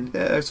area. And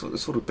yeah, it's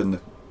sort of been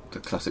the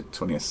classic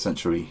 20th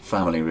century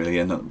family, really.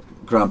 And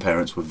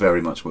grandparents were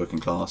very much working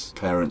class.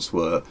 Parents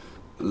were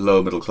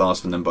lower middle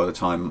class, and then by the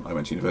time I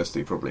went to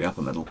university, probably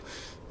upper middle.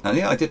 And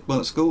yeah, I did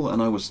well at school,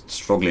 and I was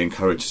strongly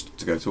encouraged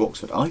to go to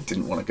Oxford. I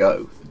didn't want to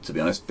go, to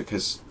be honest,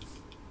 because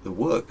the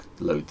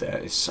workload there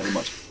is so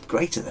much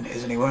greater than it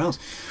is anywhere else.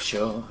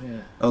 Sure,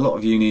 yeah. A lot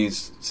of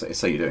unis,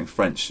 say you're doing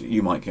French,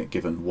 you might get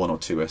given 1 or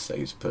 2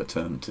 essays per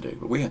term to do,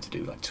 but we had to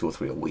do like 2 or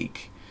 3 a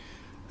week,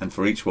 and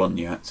for each one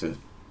you had to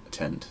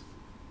attend.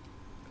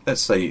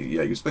 Let's say,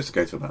 yeah, you're supposed to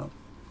go to about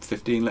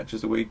 15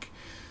 lectures a week,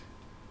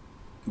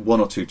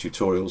 1 or 2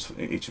 tutorials,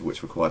 each of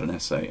which required an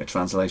essay, a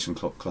translation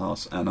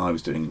class, and I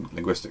was doing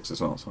linguistics as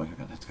well, so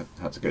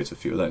I had to go to a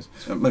few of those.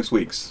 Most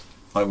weeks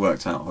I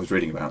worked out I was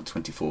reading about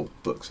 24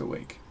 books a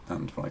week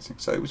and writing,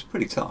 so it was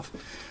pretty tough.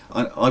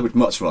 I would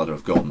much rather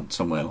have gone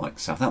somewhere like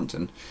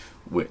Southampton,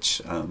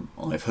 which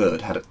I've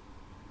heard had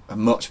a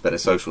much better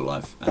social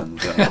life,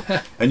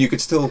 and you could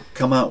still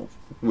come out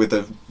with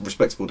a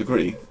respectable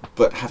degree,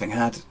 but having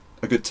had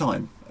a good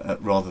time,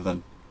 rather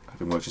than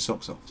work your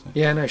socks off. So.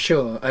 Yeah, no,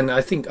 sure. And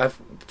I think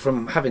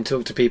from having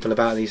talked to people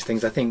about these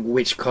things, I think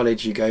which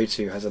college you go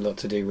to has a lot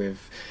to do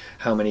with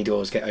how many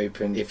doors get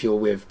opened, if you're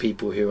with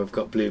people who have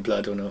got blue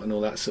blood or not, and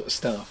all that sort of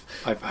stuff.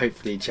 I've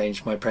hopefully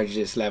changed my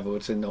prejudice level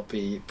to not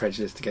be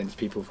prejudiced against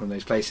people from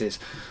those places,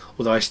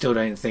 although I still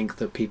don't think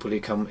that people who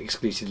come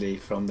exclusively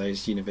from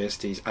those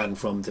universities and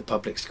from the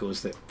public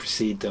schools that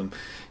precede them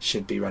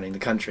should be running the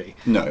country.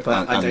 No,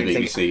 but I don't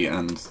think the BBC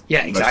and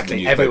yeah,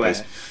 exactly,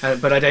 everywhere.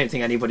 But I don't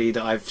think anybody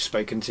that I've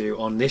spoken to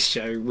on this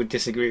show would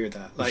disagree with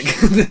that. Like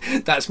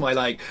that's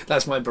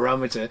my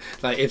barometer.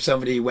 Like if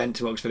somebody went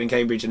to Oxford and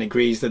Cambridge and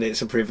agrees that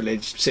it's a privileged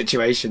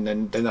situation,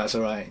 then that's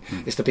all right.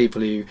 It's the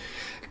people who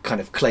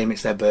kind of claim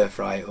it's their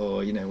birthright,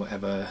 or you know,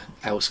 whatever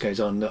else goes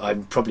on, that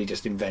I'm probably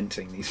just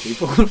inventing these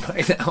people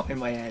right now in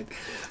my head.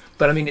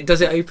 But I mean,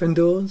 does it open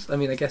doors? I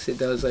mean, I guess it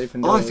does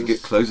open doors. I think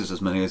it closes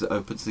as many as it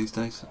opens these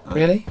days.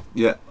 Really?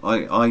 Yeah,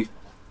 I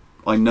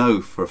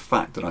know for a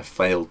fact that I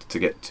failed to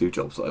get 2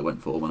 jobs that I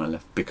went for when I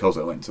left because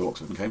I went to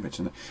Oxford and Cambridge,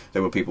 and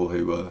there were people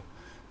who were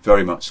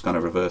very much kind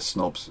of reverse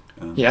snobs.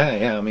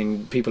 Yeah. I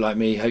mean, people like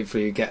me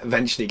hopefully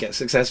eventually get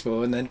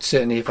successful, and then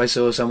certainly if I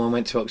saw someone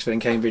went to Oxford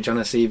and Cambridge on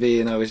a CV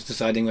and I was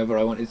deciding whether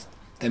I wanted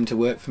them to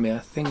work for me, I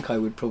think I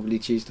would probably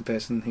choose the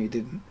person who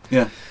didn't.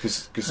 Yeah,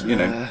 because you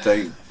know,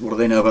 what do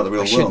they know about the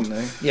real I world? shouldn't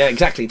know. Yeah,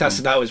 exactly.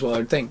 That was what I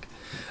would think.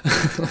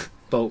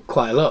 Well,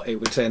 quite a lot it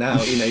would turn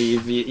out. You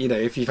know,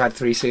 if you've had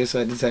 3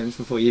 suicide attempts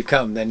before you've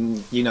come,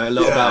 then you know a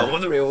lot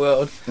about the real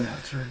world. Yeah,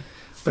 true.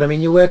 But I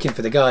mean, you're working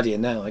for the Guardian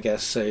now, I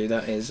guess. So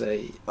that is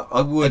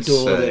I would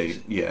door say,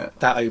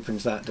 that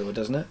opens that door,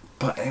 doesn't it?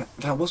 But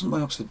that wasn't my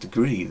Oxford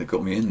degree that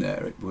got me in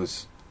there. It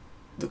was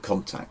the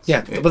contacts.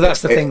 Yeah, but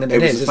that's the thing that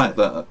it is. It was the fact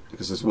that,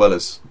 because as well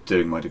as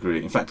doing my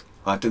degree, in fact,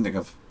 I don't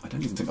even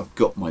think I've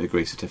got my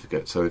degree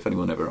certificate. So if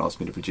anyone ever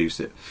asked me to produce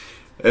it,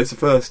 it's a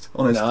first.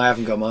 Honest. No, I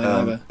haven't got mine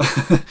either.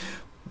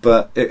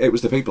 But it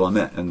was the people I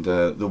met, and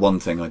the one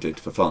thing I did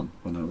for fun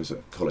when I was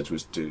at college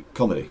was do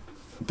comedy,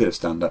 a bit of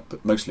stand-up,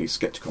 but mostly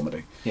sketch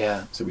comedy.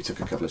 Yeah. So we took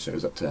a couple of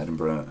shows up to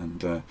Edinburgh,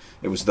 and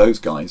it was those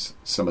guys.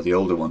 Some of the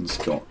older ones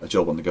got a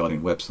job on the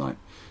Guardian website.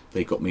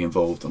 They got me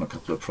involved on a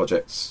couple of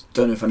projects.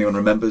 Don't know if anyone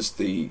remembers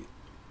the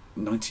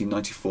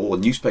 1994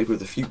 Newspaper of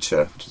the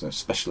Future, which is a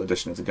special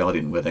edition of the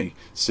Guardian where they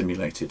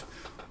simulated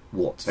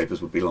what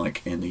papers would be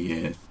like in the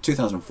year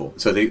 2004.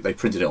 So they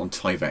printed it on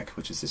Tyvek,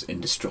 which is this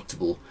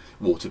indestructible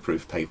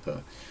waterproof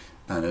paper,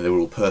 and they were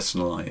all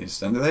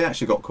personalised, and they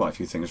actually got quite a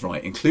few things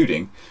right,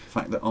 including the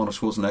fact that Arnold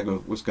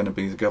Schwarzenegger was going to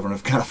be the governor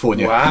of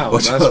California. Wow,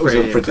 which that's was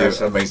pretty a pretty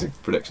impressive. amazing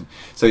prediction.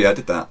 So yeah, I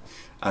did that,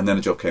 and then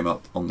a job came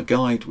up on The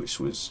Guide, which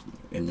was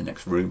in the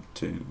next room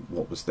to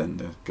what was then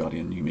the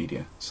Guardian New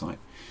Media site.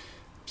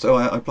 So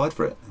I applied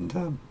for it,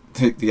 and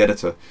the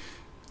editor,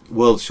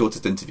 world's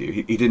shortest interview,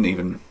 he didn't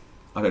even,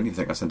 I don't even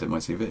think I sent him my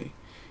CV.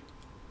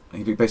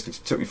 He basically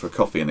took me for a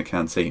coffee in the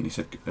canteen. He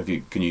said,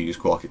 can you use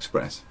Quark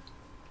Express?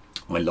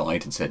 I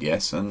lied and said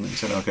yes, and he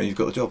said, okay, you've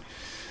got the job.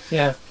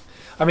 Yeah.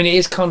 I mean, it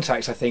is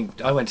contacts, I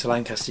think. I went to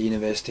Lancaster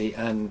University,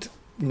 and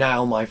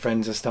now my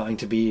friends are starting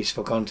to be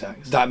useful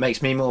contacts. That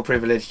makes me more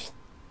privileged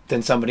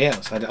than somebody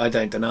else. I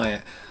don't deny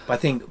it. But I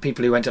think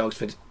people who went to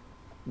Oxford,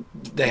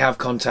 they have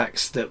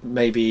contacts that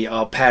maybe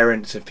are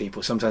parents of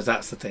people. Sometimes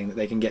that's the thing, that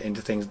they can get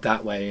into things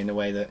that way, in a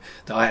way that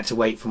I had to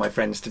wait for my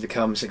friends to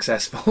become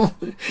successful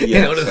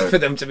in order for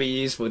them to be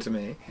useful to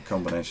me. A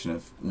combination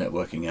of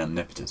networking and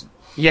nepotism.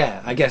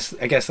 Yeah, I guess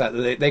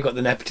that they got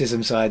the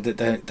nepotism side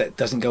that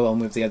doesn't go on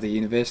with the other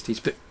universities.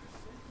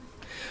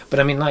 But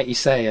I mean, like you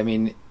say, I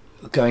mean,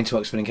 going to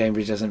Oxford and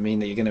Cambridge doesn't mean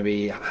that you're going to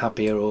be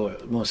happier or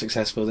more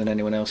successful than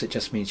anyone else. It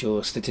just means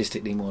you're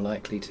statistically more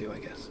likely to, I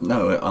guess.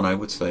 No, and I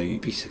would say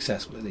be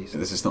successful at least.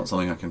 This is not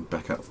something I can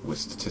back up with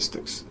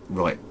statistics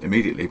right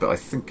immediately, but I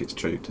think it's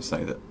true to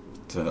say that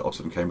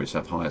Oxford and Cambridge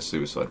have higher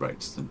suicide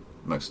rates than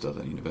most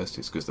other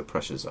universities because the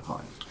pressures are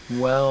higher.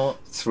 Well,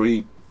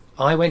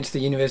 I went to the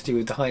university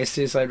with the highest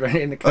suicide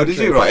rate in the country. Oh,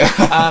 did you? Right.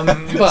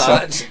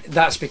 But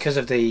that's because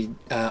of the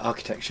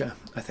architecture,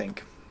 I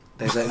think.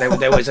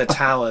 There was a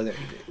tower that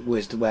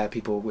was where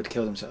people would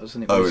kill themselves,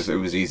 and it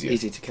was easier.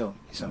 Easy to kill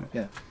yourself,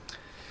 yeah.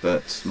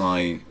 But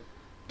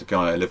the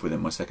guy I lived with in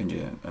my second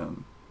year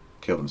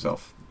killed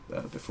himself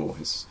before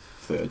his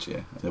third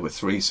year. There were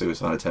 3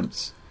 suicide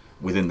attempts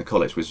within the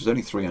college, which was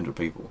only 300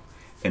 people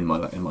in my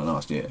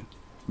last year.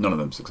 None of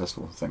them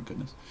successful, thank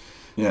goodness.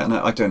 Yeah, and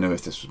I don't know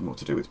if this was more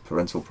to do with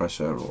parental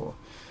pressure or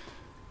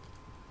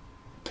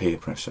peer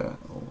pressure.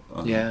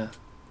 Or yeah,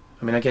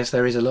 I mean, I guess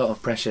there is a lot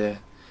of pressure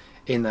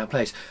in that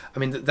place. I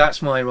mean,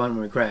 that's my one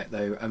regret,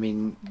 though. I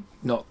mean,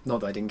 not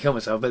that I didn't kill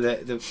myself, but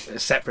a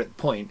separate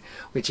point,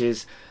 which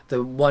is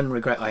the one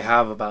regret I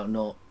have about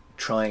not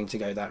trying to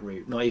go that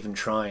route, not even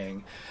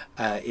trying,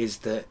 is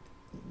that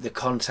the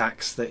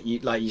contacts that you,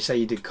 like you say,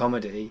 you did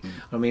comedy.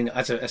 I mean,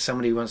 as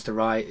somebody who wants to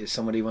write, as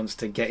somebody who wants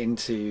to get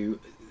into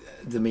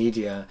the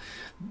media,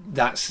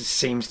 that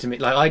seems to me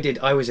like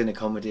I was in a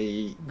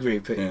comedy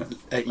group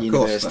at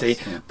university,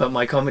 but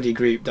my comedy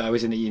group that I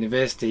was in at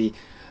university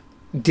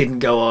didn't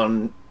go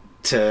on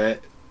to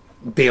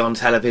be on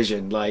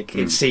television. Like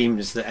it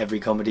seems that every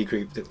comedy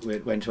group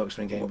that went to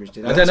Oxford and Cambridge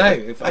did. I don't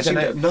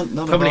know.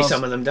 None Probably of ours,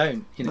 some of them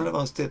don't. You know? None of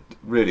us did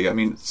really. I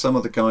mean, some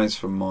of the guys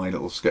from my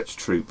little sketch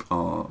troupe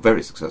are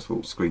very successful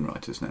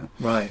screenwriters now,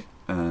 right?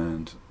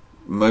 And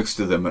most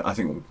of them, I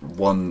think,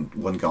 one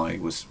guy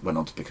went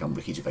on to become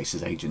Ricky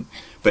Gervais's agent,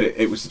 but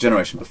it was the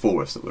generation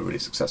before us that were really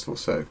successful.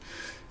 So,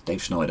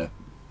 Dave Schneider,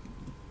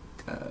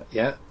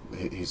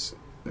 he's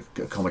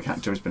a comic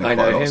actor, has been in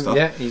quite a lot of stuff.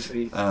 Yeah,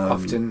 he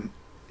often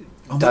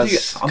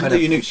does.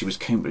 Amadou Yanucci was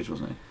Cambridge,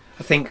 wasn't he?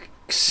 I think.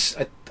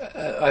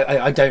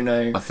 I don't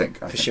know. I think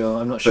for sure.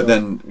 I'm not sure. But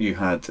then you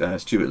had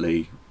Stuart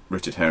Lee,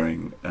 Richard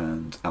Herring,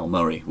 and Al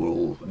Murray were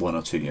all 1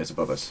 or 2 years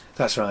above us.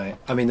 That's right.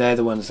 I mean, they're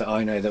the ones that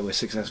I know that were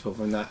successful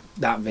from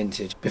that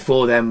vintage.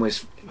 Before them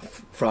was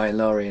Fry and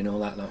Laurie and all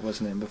that lot,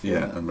 wasn't it? Before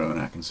that. And Rowan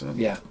Atkinson.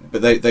 Yeah.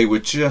 But they were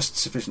just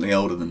sufficiently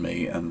older than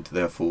me, and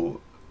therefore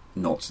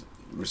not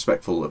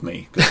respectful of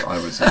me because I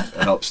was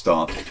an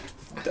upstart.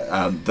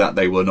 That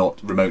they were not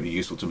remotely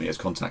useful to me as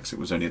contacts. It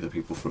was only the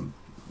people from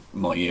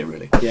my year,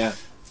 really. Yeah.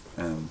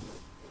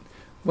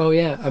 Well,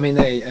 yeah. I mean,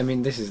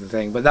 this is the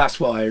thing, but that's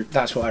what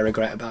I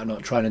regret about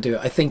not trying to do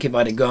it. I think if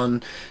I'd have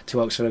gone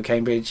to Oxford or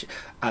Cambridge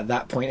at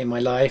that point in my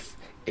life,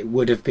 it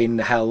would have been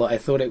the hell that I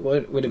thought it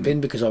would have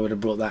been, because I would have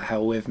brought that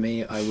hell with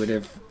me. I would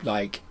have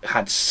like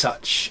had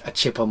such a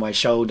chip on my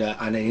shoulder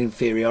and an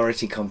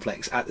inferiority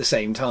complex at the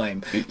same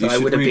time that I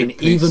would have been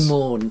even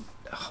more,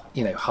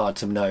 hard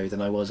to know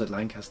than I was at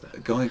Lancaster. A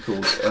guy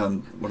called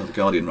one of the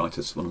Guardian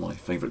writers, one of my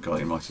favourite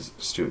Guardian writers,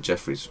 Stuart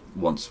Jeffries,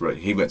 once wrote.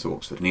 He went to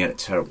Oxford and he had a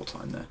terrible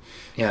time there.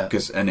 Yeah,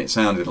 and it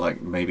sounded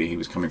like maybe he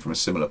was coming from a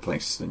similar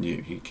place than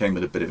you. He came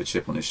with a bit of a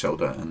chip on his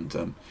shoulder,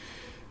 and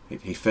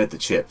he fed the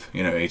chip.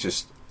 He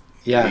just.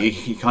 Yeah,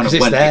 he kind of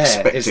went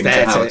expecting to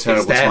have a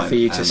terrible time. It's there for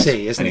you to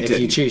see, isn't it? If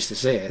you choose to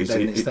see it,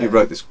 then it's there. He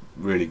wrote this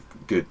really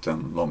good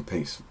long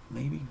piece,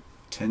 maybe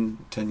 10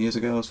 years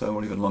ago or so,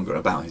 or even longer,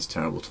 about his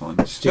terrible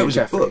time. Stuart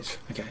Jeffries. A book.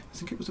 Okay. I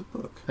think it was a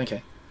book.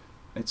 Okay.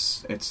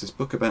 It's this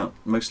book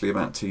mostly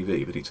about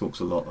TV, but he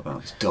talks a lot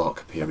about his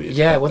dark period.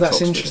 Yeah, well,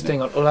 that's interesting.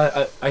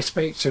 Well, I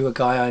spoke to a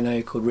guy I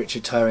know called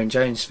Richard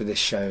Turin-Jones for this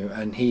show,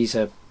 and he's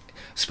a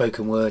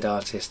spoken word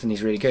artist, and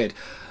he's really good.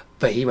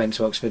 But he went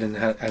to Oxford, and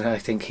I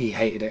think he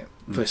hated it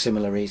for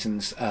similar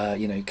reasons.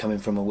 Coming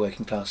from a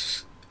working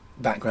class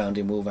background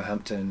in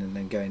Wolverhampton and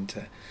then going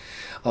to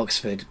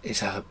Oxford,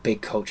 it's a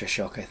big culture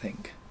shock, I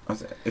think.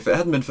 If it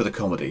hadn't been for the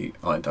comedy,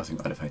 I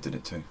think I'd have hated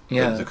it too.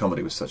 Yeah, the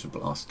comedy was such a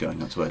blast,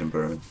 going out to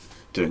Edinburgh and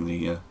doing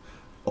the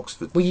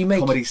Oxford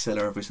Comedy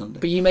Cellar every Sunday.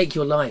 But you make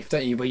your life,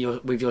 don't you,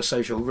 with your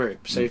social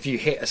group. So if you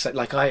hit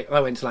I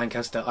went to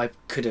Lancaster, I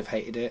could have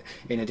hated it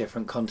in a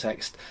different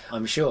context,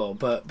 I'm sure,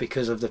 but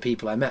because of the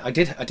people I met, I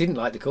didn't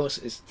like the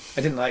courses.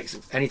 I didn't like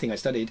anything I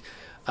studied,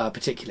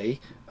 particularly.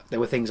 There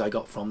were things I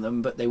got from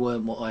them, but they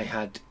weren't what I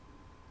had.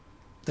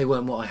 They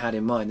weren't what I had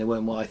in mind. They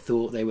weren't what I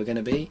thought they were going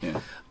to be.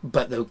 Yeah.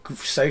 But the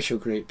social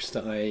groups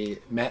that I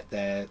met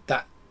there,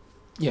 that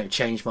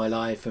changed my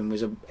life and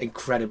was an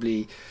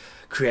incredibly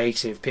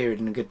creative period.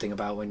 And a good thing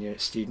about when you're a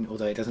student,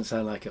 although it doesn't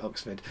sound like at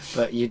Oxford,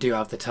 but you do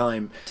have the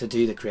time to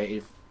do the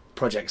creative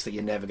projects that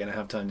you're never going to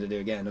have time to do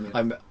again. I mean,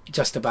 I'm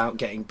just about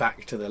getting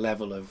back to the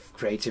level of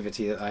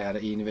creativity that I had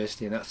at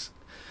university, and that's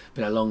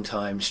been a long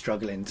time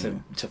struggling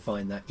to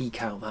find that,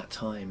 eke out that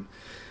time.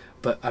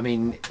 But I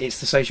mean, it's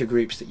the social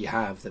groups that you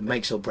have that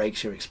makes or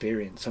breaks your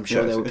experience. I'm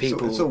sure there were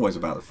people. It's always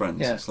about the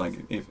friends. Yeah. It's like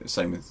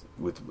same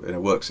with in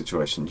a work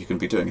situation. You can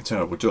be doing a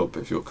terrible job,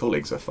 but if your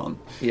colleagues are fun,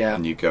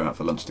 and you go out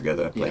for lunch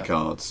together, play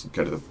cards,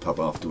 go to the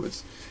pub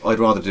afterwards. I'd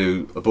rather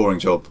do a boring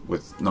job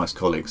with nice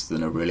colleagues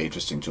than a really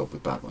interesting job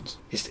with bad ones.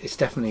 It's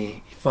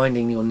definitely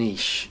finding your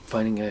niche,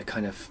 finding a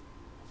kind of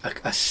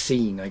a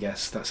scene. I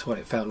guess that's what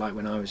it felt like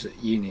when I was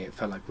at uni. It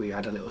felt like we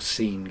had a little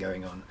scene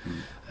going on,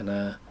 and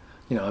I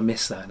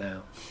miss that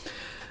now.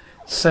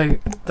 So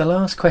the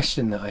last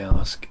question that I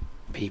ask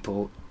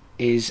people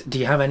is, do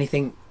you have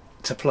anything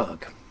to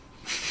plug?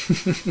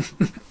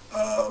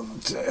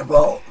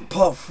 Well,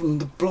 apart from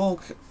the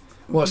blog.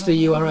 What's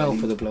the URL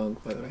for the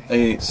blog, by the way?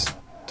 It's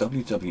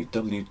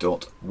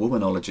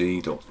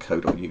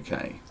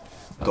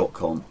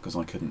www.womanology.co.uk.com, because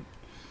I couldn't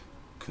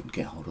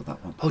get hold of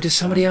that one. Oh, does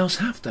somebody else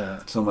have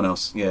that? Someone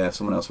else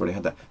already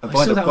had that. I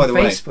saw that on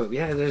Facebook.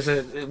 Yeah,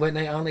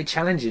 aren't they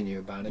challenging you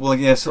about it? Well,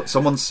 yeah,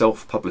 someone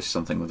self-published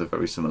something with a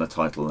very similar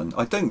title, and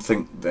I don't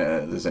think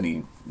there's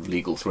any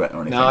legal threat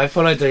or anything. No, I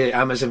followed the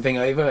Amazon thing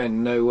over,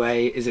 and no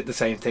way is it the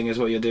same thing as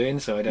what you're doing.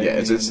 So I don't. Yeah,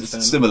 it's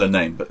a similar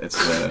name, but it's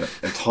an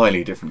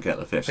entirely different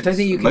kettle of fish. I don't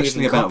think you can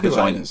mostly even about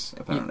copyright. vaginas,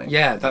 apparently.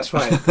 Yeah, that's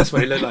right. That's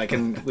what it looked like,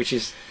 and which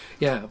is.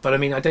 Yeah, but I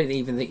mean, I don't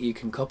even think you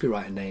can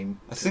copyright a name.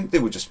 I think they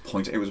were just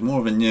pointing. It was more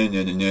of a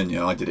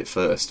nya. I did it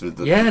first.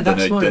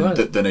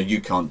 Than a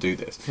you can't do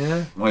this.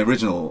 Yeah. My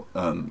original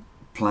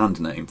planned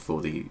name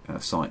for the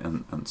site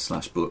and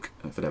 / book,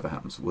 if it ever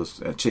happens, was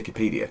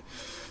Chickipedia,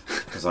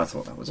 because I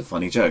thought that was a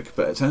funny joke.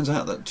 But it turns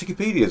out that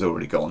Chickipedia's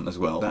already gone as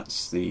well.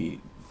 That's the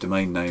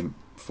domain name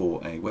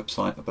for a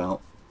website about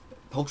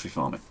poultry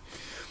farming.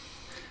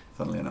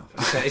 Funnily enough,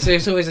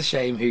 it's always a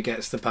shame who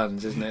gets the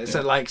puns, isn't it? Yeah.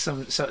 So like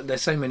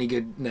there's so many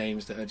good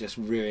names that are just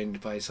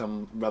ruined by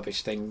some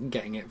rubbish thing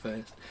getting it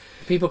first.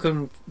 People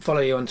can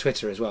follow you on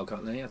Twitter as well,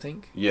 can't they? I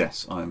think.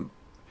 Yes, I'm.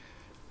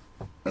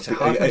 It's a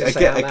hard one to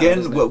say out loud, again,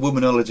 isn't it?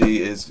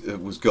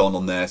 Womanology was gone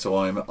on there, so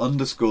I'm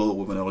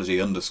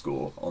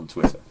 _Womanology_ on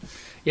Twitter.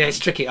 Yeah, it's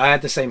tricky. I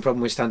had the same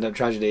problem with Stand Up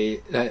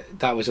Tragedy.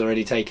 That was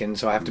already taken,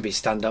 so I have to be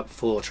Stand Up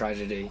for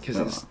Tragedy because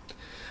it's.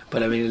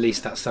 But I mean, at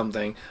least that's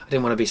something. I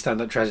didn't want to be Stand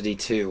Up Tragedy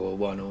 2 or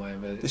 1 or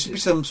whatever. There should be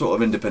some sort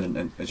of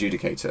independent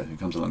adjudicator who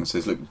comes along and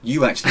says, "Look,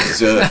 you actually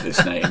deserve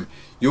this name.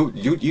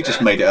 You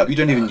just made it up. You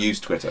don't even use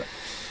Twitter."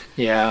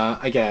 Yeah,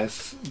 I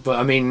guess. But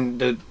I mean,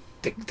 the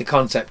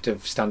concept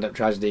of Stand Up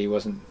Tragedy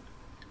wasn't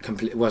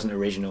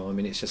original. I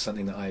mean, it's just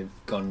something that I've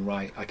gone,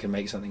 right, I can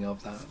make something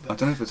of that. But I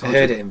don't know if it's. I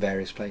heard it in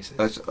various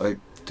places. I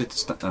did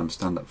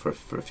stand up for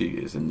a few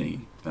years in the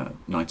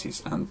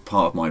 90s, and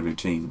part of my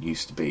routine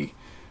used to be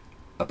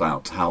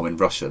about how in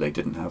Russia they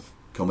didn't have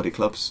comedy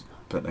clubs,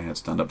 but they had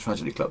stand-up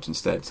tragedy clubs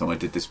instead. So I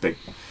did this big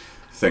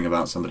thing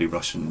about somebody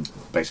Russian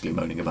basically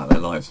moaning about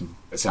their lives, and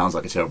it sounds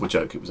like a terrible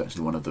joke. It was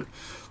actually one of the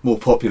more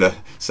popular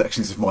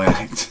sections of my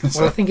act.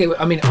 Well, I think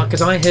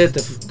because I heard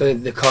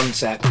the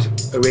concept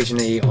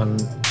originally on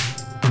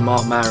on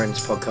Mark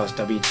Maron's podcast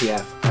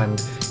WTF, and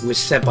it was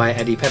said by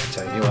Eddie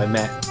Pepitone, who I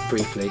met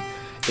briefly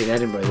in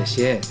Edinburgh this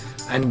year.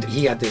 And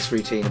he had this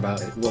routine about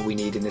what we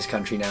need in this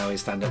country now is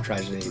stand-up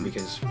tragedy,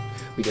 because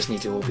we just need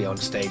to all be on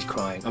stage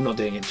crying. I'm not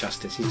doing it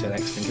justice, he's an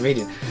excellent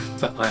comedian,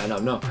 and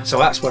I'm not. So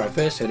that's where I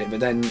first heard it. But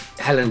then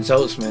Helen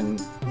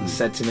Zaltzman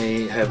said to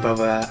me, her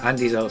brother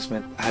Andy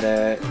Zaltzman had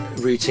a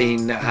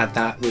routine that had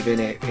that within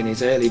it in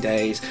his early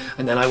days.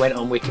 And then I went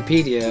on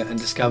Wikipedia and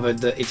discovered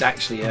that it's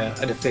actually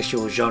an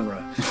official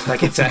genre.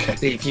 Like it's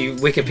if you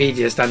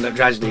Wikipedia stand-up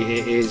tragedy,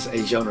 it is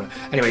a genre.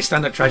 Anyway,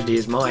 stand-up tragedy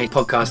is my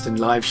podcast and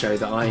live show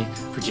that I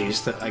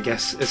produce, that I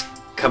guess has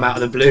come out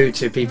of the blue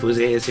to people's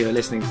ears who are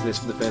listening to this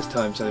for the first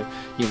time. So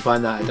you can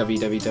find that at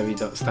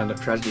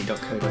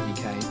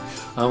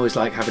www.standuptragedy.co.uk. I always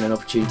like having an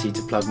opportunity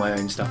to plug my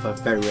own stuff. I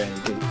very rarely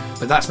do,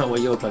 but that's not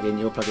what you're plugging.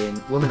 You're plugging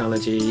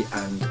Womanology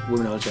and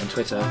Womanology on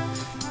Twitter.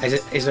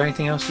 Is there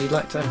anything else you'd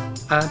like to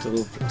add?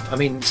 Or, I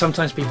mean,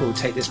 sometimes people will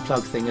take this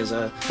plug thing as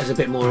a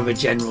bit more of a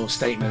general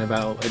statement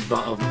about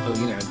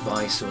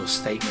advice or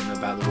statement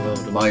about the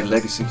world. My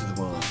legacy to the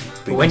world.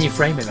 But when you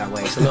frame it that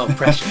way, it's a lot of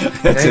pressure.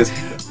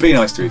 Be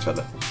nice to each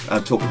other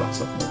and talk about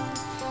stuff more.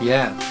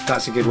 Yeah,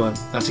 that's a good one.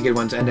 That's a good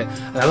one to end it.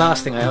 And the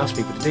last thing I ask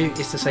people to do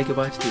is to say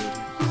goodbye to the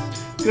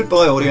audience.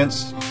 Goodbye,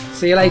 audience.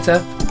 See you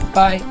later.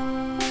 Bye.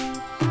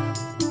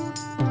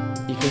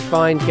 You can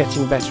find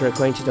Getting Better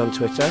Acquainted on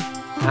Twitter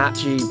at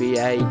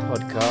GBA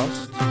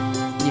Podcast.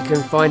 You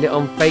can find it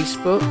on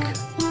Facebook.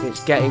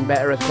 It's Getting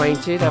Better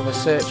Acquainted. Have a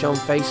search on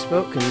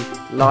Facebook and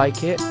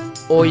like it.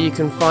 Or you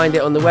can find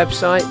it on the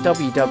website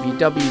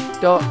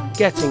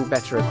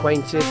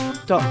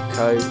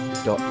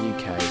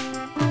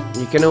www.gettingbetteracquainted.co.uk.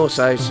 You can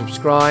also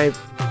subscribe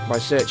by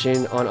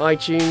searching on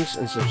iTunes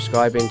and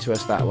subscribing to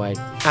us that way.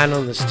 And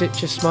on the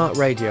Stitcher Smart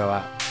Radio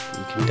app,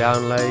 you can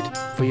download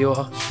for your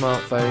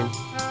smartphone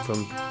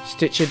from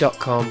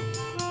Stitcher.com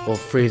or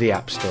through the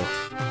App Store.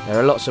 There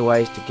are lots of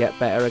ways to get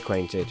better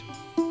acquainted.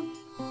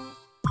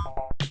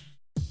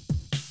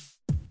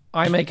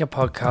 I make a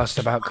podcast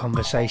about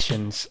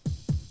conversations,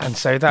 and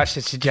so that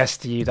should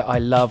suggest to you that I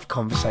love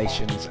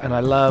conversations, and I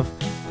love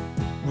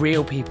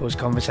real people's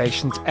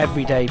conversations,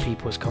 everyday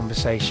people's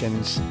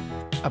conversations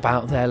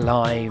about their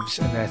lives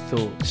and their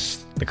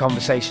thoughts, the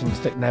conversations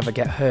that never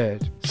get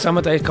heard. Some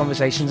of those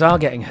conversations are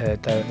getting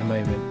heard though at the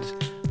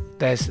moment.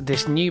 There's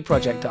this new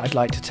project that I'd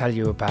like to tell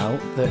you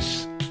about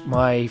that's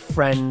my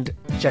friend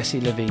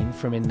Jessie Levine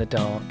from In the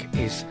Dark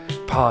is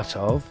part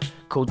of,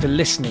 called The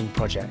Listening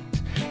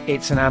Project.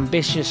 It's an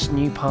ambitious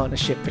new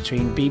partnership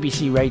between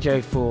BBC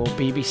Radio 4,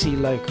 BBC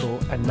Local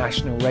and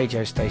national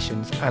radio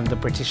stations and the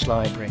British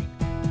Library.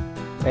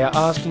 They are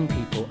asking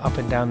people up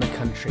and down the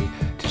country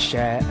to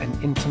share an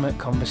intimate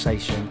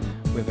conversation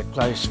with a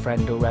close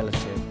friend or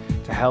relative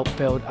to help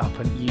build up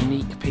a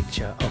unique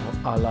picture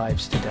of our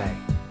lives today.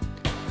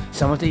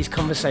 Some of these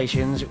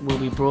conversations will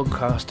be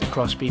broadcast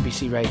across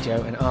BBC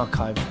Radio and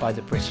archived by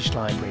the British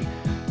Library,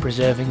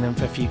 preserving them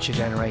for future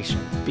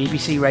generations.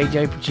 BBC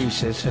Radio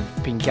producers have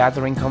been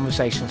gathering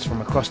conversations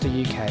from across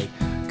the UK,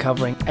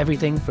 covering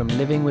everything from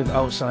living with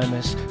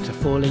Alzheimer's to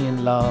falling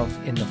in love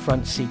in the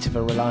front seat of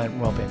a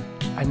Reliant Robin.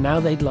 And now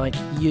they'd like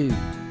you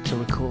to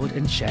record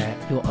and share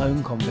your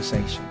own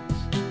conversations.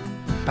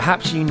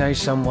 Perhaps you know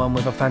someone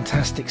with a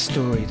fantastic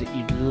story that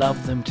you'd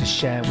love them to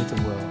share with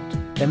the world.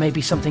 There may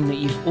be something that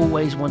you've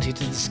always wanted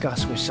to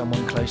discuss with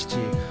someone close to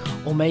you,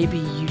 or maybe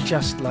you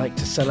just like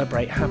to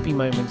celebrate happy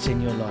moments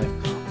in your life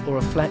or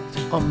reflect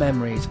on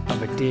memories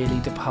of a dearly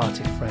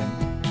departed friend.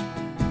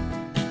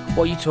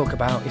 What you talk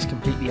about is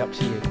completely up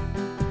to you.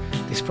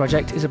 This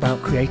project is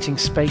about creating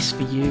space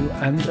for you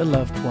and a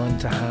loved one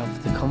to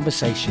have the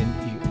conversation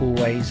you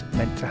always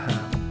meant to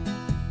have.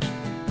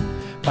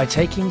 By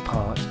taking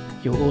part,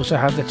 you'll also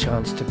have the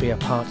chance to be a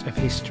part of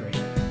history.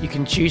 You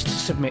can choose to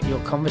submit your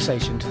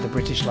conversation to the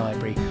British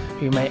Library,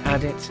 who may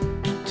add it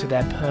to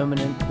their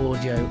permanent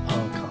audio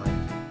archive.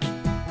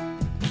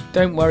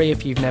 Don't worry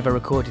if you've never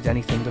recorded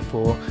anything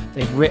before.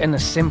 They've written a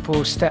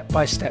simple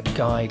step-by-step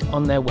guide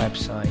on their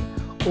website.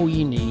 All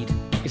you need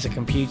is a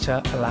computer,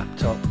 a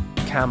laptop,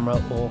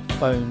 camera or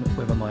phone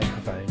with a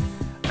microphone.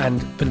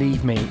 And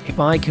believe me, if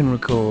I can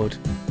record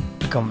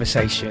a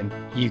conversation,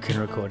 you can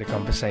record a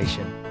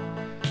conversation.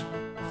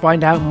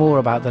 Find out more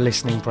about the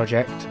Listening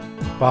Project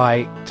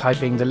by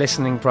typing The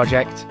Listening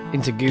Project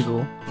into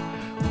Google,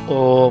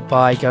 or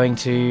by going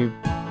to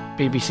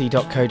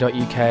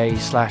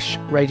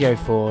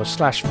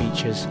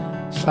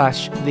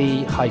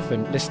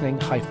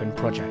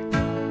bbc.co.uk/radio4/features/the-listening-project.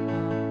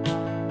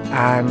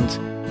 And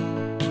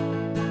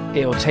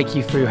it'll take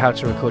you through how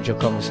to record your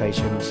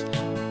conversations.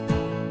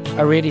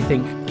 I really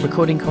think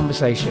recording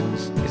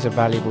conversations is a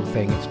valuable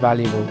thing. It's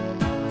valuable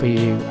for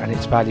you and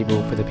it's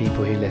valuable for the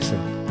people who listen.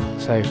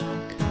 So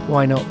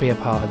why not be a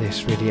part of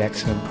this really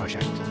excellent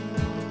project?